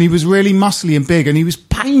and he was really muscly and big and he was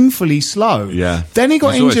painfully slow. Yeah. Then he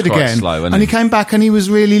got injured again and he came back and he was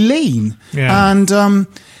really lean. Yeah. And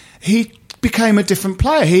he became a different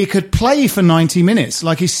player. He could play for 90 minutes,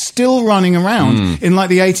 like he's still running around in like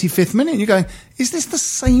the 85th minute. And you're going, is this the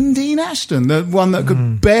same Dean Ashton, the one that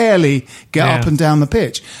could barely get up and down the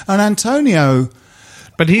pitch? And Antonio...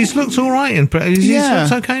 But he's looked all right he's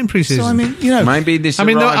looked okay in pre-season. So, maybe this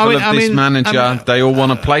arrival of this manager, they all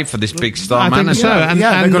want to play for this big star manager. So. And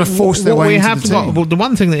they've got to force their way into the team. The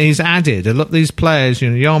one thing that he's added, a lot of these players,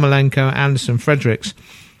 Yarmolenko, Anderson, Fredericks,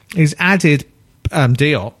 he's added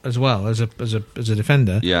Diop as well as a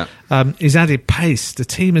defender. Yeah, he's added pace. The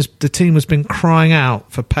team has been crying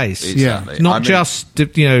out for pace. Exactly. Not just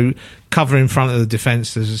cover in front of the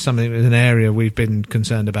defence. This is an area we've been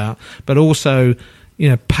concerned about, but also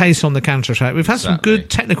pace on the counter attack. We've had some good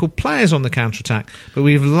technical players on the counter attack, but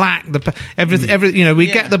we've lacked we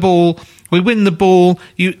get the ball. We win the ball.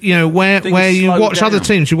 Where you watch other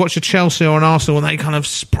teams, you watch a Chelsea or an Arsenal, and they kind of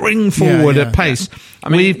spring forward at pace.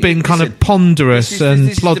 Yeah. We've been kind of ponderous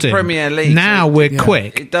and plodding. The Premier League. Now we're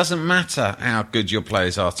quick. It doesn't matter how good your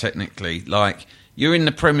players are technically. Like you're in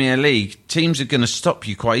the Premier League, teams are going to stop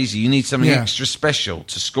you quite easy. You need something extra special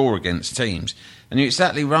to score against teams. And you're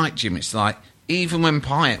exactly right, Jim. It's like even when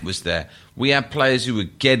Payet was there, we had players who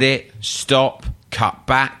would get it, stop, cut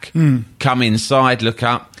back, come inside, look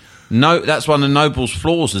up. No, that's one of Noble's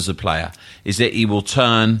flaws as a player, is that he will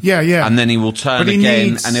turn, and then he will turn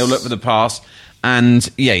again, and he'll look for the pass, and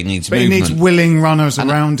he needs movement. He needs willing runners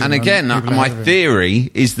around him. And again, my theory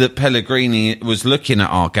is that Pellegrini was looking at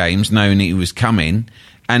our games, knowing he was coming,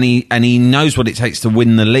 and he knows what it takes to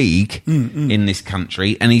win the league in this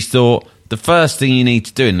country, and he thought the first thing you need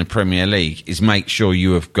to do in the Premier League is make sure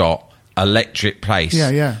you have got electric pace.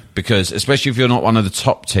 Yeah. Because especially if you're not one of the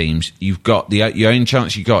top teams, you've got the only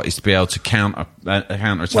chance you got is to be able to counter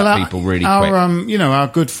attack people really quick. Our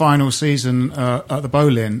good final season at the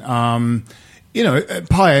Boleyn.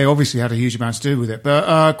 Payet obviously had a huge amount to do with it,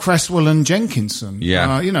 but Cresswell and Jenkinson.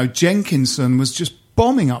 Yeah. Jenkinson was just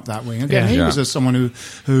bombing up that wing. Again, he was someone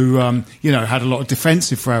who had a lot of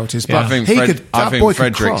defensive frailties. But I think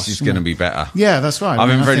Fredericks is going to be better. Yeah, that's right. I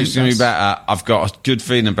think Fredericks is going to be better. I've got a good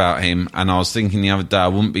feeling about him, and I was thinking the other day I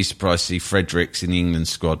wouldn't be surprised to see Fredericks in the England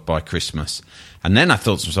squad by Christmas. And then I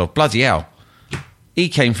thought to myself, bloody hell, he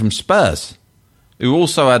came from Spurs, who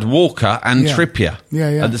also had Walker and Trippier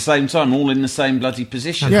at the same time, all in the same bloody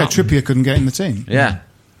position. Yeah, Trippier couldn't get in the team. Yeah.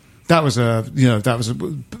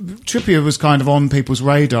 Trippier was kind of on people's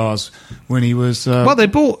radars when he was. They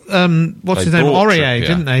bought what's his name, Aurier,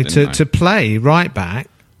 didn't they, to play right back?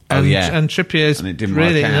 And Trippier's and it didn't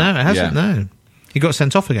really work out. it hasn't. No, he got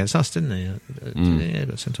sent off against us, didn't he? Yeah,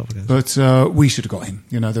 got sent off against. But we should have got him.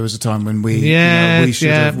 There was a time when we should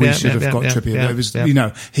have got Trippier. Yeah, it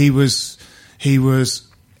was he was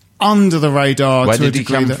under the radar. Where did he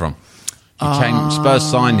come from? Spurs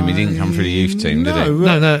signed him. He didn't come through the youth team, did he?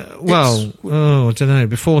 No. Well, I don't know.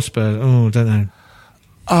 Before Spurs, I don't know.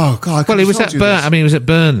 Oh God! Well, he was at he was at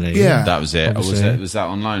Burnley. Yeah, that was it. Or was that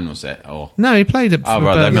on loan? Was it? Or no, he played at. Oh,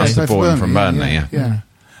 right. They must have bought him from Burnley. Yeah.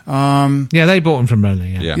 They bought him from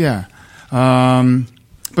Burnley. Yeah.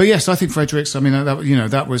 But yes, I think Fredericks. I mean,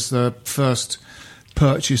 that was the first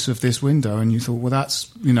purchase of this window, and you thought, well, that's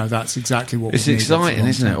exactly what it's exciting,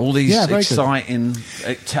 isn't it? All these exciting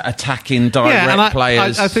attacking direct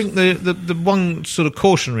players. I think the one sort of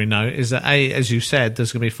cautionary note is that as you said,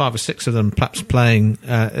 there's going to be 5 or 6 of them perhaps playing.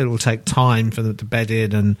 It will take time for them to bed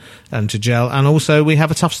in and to gel, and also we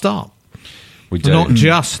have a tough start. We do. Not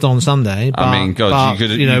just on Sunday. But, you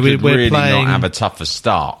could really not have a tougher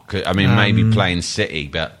start. I mean, maybe playing City,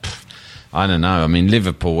 but. I don't know. I mean,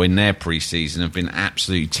 Liverpool in their pre-season have been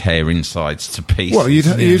absolutely tearing sides to pieces. Well,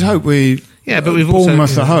 you'd hope we. Yeah, but we've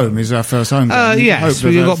Bournemouth at home is our first home game. Yes,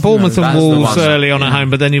 you've got Bournemouth and Wolves early on at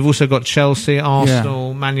home, but then you've also got Chelsea,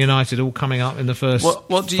 Arsenal, Man United all coming up in the first 5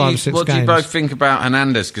 or 6 games. What do you both think about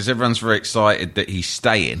Hernandez? Because everyone's very excited that he's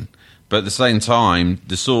staying, but at the same time,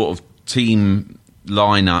 the sort of team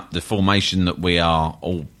lineup, the formation that we are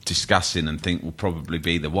all discussing and think will probably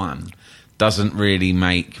be the one, doesn't really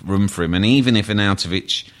make room for him. And even if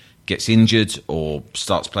Arnautovic gets injured or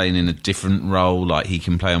starts playing in a different role, like he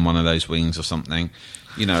can play on one of those wings or something,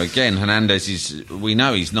 again, Hernandez we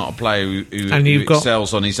know he's not a player who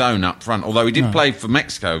excels on his own up front, although he did play for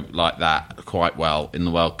Mexico like that quite well in the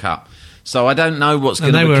World Cup. So I don't know what's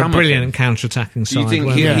going to become of him. They were a brilliant counter-attacking side. Do you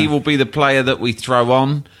think he will be the player that we throw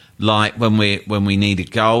on? Like when we need a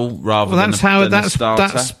goal rather than a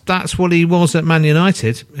starter. That's what he was at Man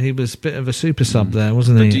United. He was a bit of a super sub there,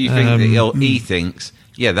 wasn't he? But do you think that he thinks,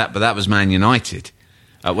 that was Man United?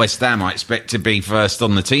 At West Ham, I expect to be first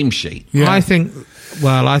on the team sheet. Yeah. I think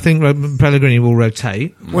Pellegrini will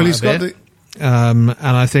rotate. Well, he's got the. And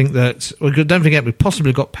I think that don't forget we've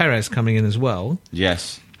possibly got Perez coming in as well.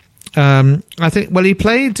 Yes. I think. Well, he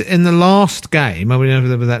played in the last game. I don't know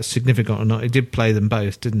whether that's significant or not. He did play them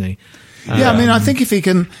both, didn't he? I mean, I think if he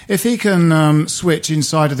can switch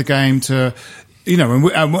inside of the game to,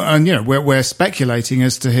 we're speculating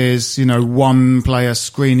as to his, one player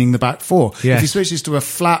screening the back four. Yes. If he switches to a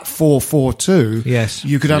flat 4-4-2, yes,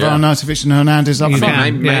 you could have Arnautovic and Hernandez up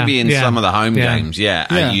front. Maybe in some of the home games,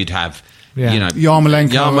 and you'd have.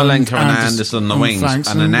 Yarmolenko and Anderson on the wings and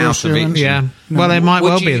Arnautovic. Yeah. Well, they might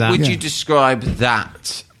be that. Would you describe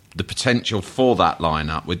that, the potential for that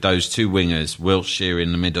lineup with those two wingers, Wilshere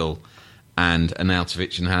in the middle and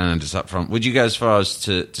Arnautovic and Hernandez up front? Would you go as far as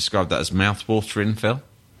to describe that as mouthwatering, Phil?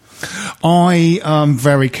 I am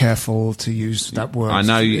very careful to use that word. I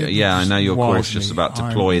know you're cautious about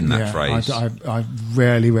deploying that phrase. I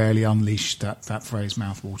rarely unleash that phrase,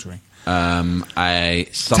 mouthwatering.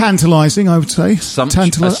 Tantalising, I would say.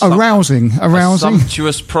 Arousing. A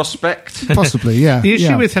sumptuous prospect. Possibly, yeah. The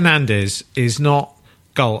issue with Hernandez is not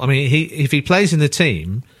goal. I mean, if he plays in the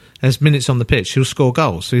team, there's minutes on the pitch, he'll score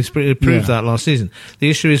goals. So he's proved that last season. The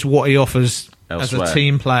issue is what he offers elsewhere. As a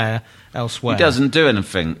team player elsewhere. He doesn't do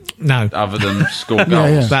anything. No. Other than score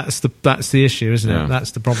goals. That's the issue, isn't it?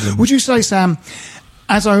 That's the problem. Would you say, Sam,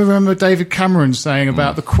 as I remember David Cameron saying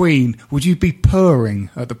about the Queen, would you be purring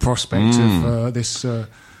at the prospect of this?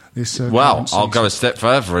 Well, I'll go a step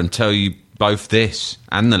further and tell you both this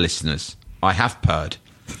and the listeners. I have purred.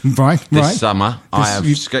 this summer. I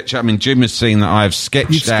have sketched. I mean, Jim has seen that I have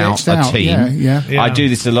sketched out a team. Yeah. I do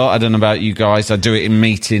this a lot. I don't know about you guys. I do it in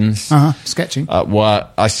meetings. Sketching. At work,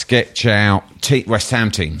 I sketch out West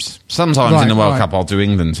Ham teams. Sometimes in the World Cup, I'll do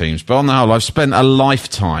England teams. But on the whole, I've spent a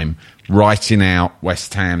lifetime writing out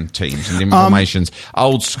West Ham teams and informations.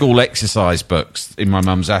 Old school exercise books in my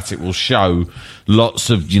mum's attic will show lots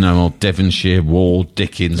of, old Devonshire, Ward,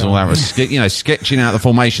 Dickens, all that, sketching out the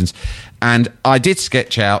formations. And I did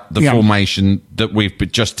sketch out the formation that we've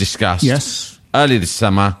just discussed earlier this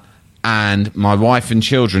summer, and my wife and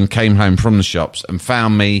children came home from the shops and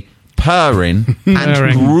found me purring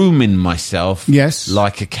and grooming myself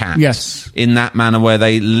like a cat. In that manner where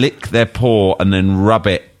they lick their paw and then rub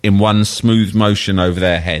it in one smooth motion over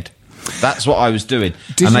their head. That's what I was doing.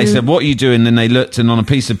 They said, what are you doing? Then they looked, and on a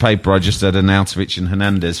piece of paper I just had Arnautovic and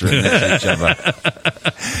Hernandez written next to each other.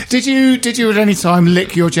 Did you at any time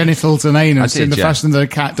lick your genitals and anus in the fashion that a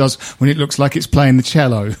cat does when it looks like it's playing the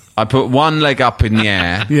cello? I put one leg up in the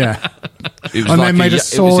air. It was then made a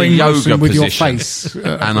sawing motion with your face.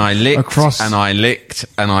 And I licked, across. And I licked,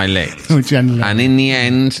 and I licked. Generally. And in the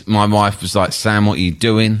end, my wife was like, Sam, what are you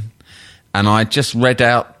doing? And I just read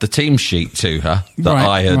out the team sheet to her that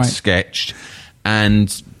I had sketched,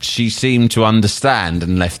 and she seemed to understand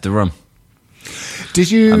and left the room. Did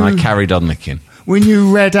you? And I carried on licking. When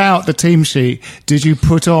you read out the team sheet, did you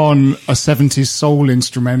put on a 70s soul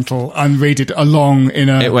instrumental and read it along in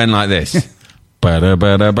a... It went like this. Ba-da,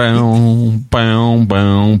 ba-da, bow, bow,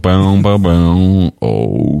 bow, bow, bow, bow.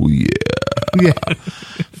 Oh, yeah.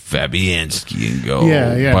 Fabianski and goal.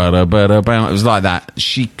 Ba-da, ba-da, bow. It was like that.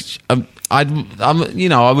 I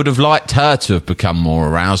would have liked her to have become more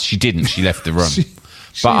aroused. She didn't. She left the room.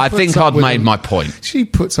 But I think I'd made my point. She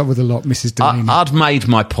puts up with a lot, Mrs. Delaney. I'd made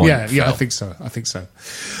my point. Yeah, I think so.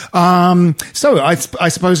 So I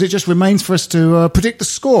suppose it just remains for us to predict the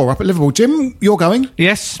score up at Liverpool. Jim, you're going?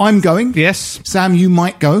 Yes. I'm going? Yes. Sam, you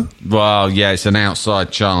might go? Well, yeah, it's an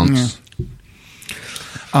outside chance.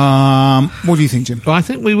 What do you think, Jim? Well, I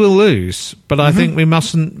think we will lose, but I think we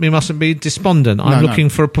mustn't be despondent. I'm looking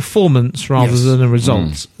for a performance rather than a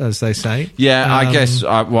result, as they say. Yeah, I guess. You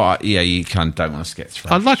don't want to get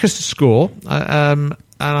through. I'd like us to score, and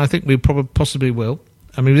I think we possibly will.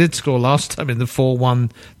 I mean, we did score last time in the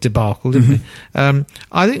 4-1 debacle, didn't we? I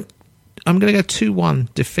think I'm going to go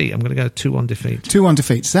 2-1 defeat. 2-1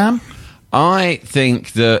 defeat. Sam? I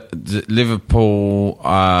think that Liverpool,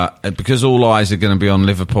 because all eyes are going to be on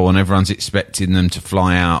Liverpool and everyone's expecting them to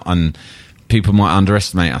fly out, and people might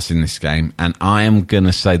underestimate us in this game, and I am going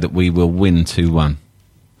to say that we will win 2-1.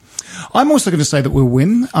 I'm also going to say that we'll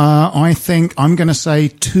win. I think I'm going to say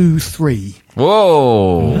 2-3.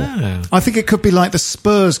 Whoa! Yeah. I think it could be like the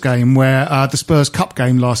Spurs game, where the Spurs Cup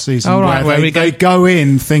game last season, where they go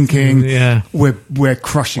in thinking we're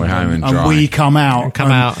crushing them, and we come out,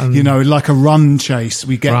 and like a run chase,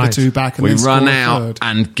 we get the two back, and we then run score out a third.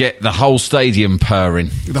 and get the whole stadium purring.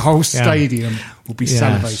 The whole stadium will be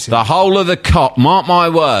salivating. The whole of the cop, mark my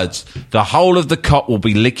words, the whole of the cop will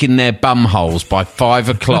be licking their bum holes by 5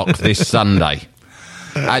 o'clock this Sunday.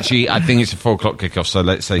 Actually, I think it's a 4 o'clock kickoff, so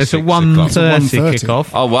let's say it's 6 a 1:30 kickoff.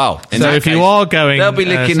 Oh, well. So if you are going... They'll be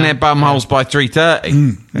licking their bum holes by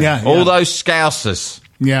 3:30. All those Scousers.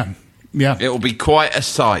 Yeah. It will be quite a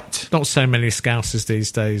sight. Not so many Scousers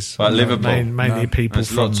these days. But Liverpool. Mainly people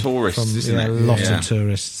from... There's a lot of tourists, isn't it? A lot of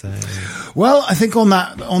tourists there. Well, I think on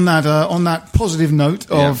that positive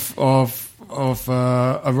note of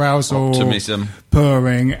arousal, optimism,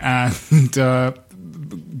 purring, and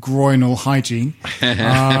groinal hygiene,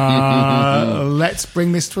 let's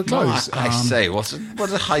bring this to a close. I say, what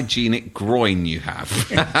a hygienic groin you have.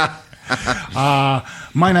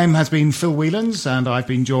 My name has been Phil Whelans, and I've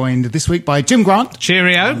been joined this week by Jim Grant.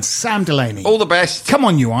 Cheerio. And Sam Delaney. All the best. Come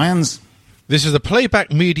on, you irons. This is a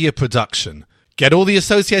Playback Media production. Get all the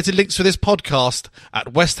associated links for this podcast at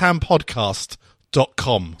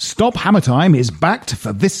westhampodcast.com. Stop Hammer Time is backed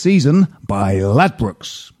for this season by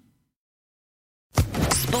Ladbrokes.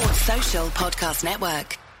 Sports Social Podcast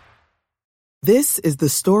Network. This is the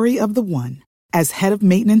story of the one. As head of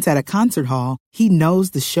maintenance at a concert hall, he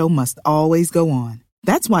knows the show must always go on.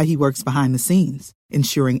 That's why he works behind the scenes,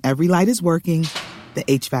 ensuring every light is working, the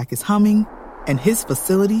HVAC is humming, and his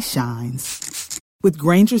facility shines. With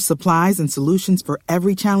Grainger's supplies and solutions for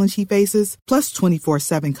every challenge he faces, plus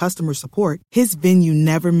 24/7 customer support, his venue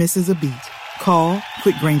never misses a beat. Call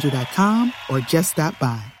quickgrainger.com or just stop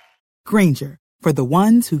by. Grainger, for the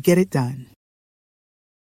ones who get it done.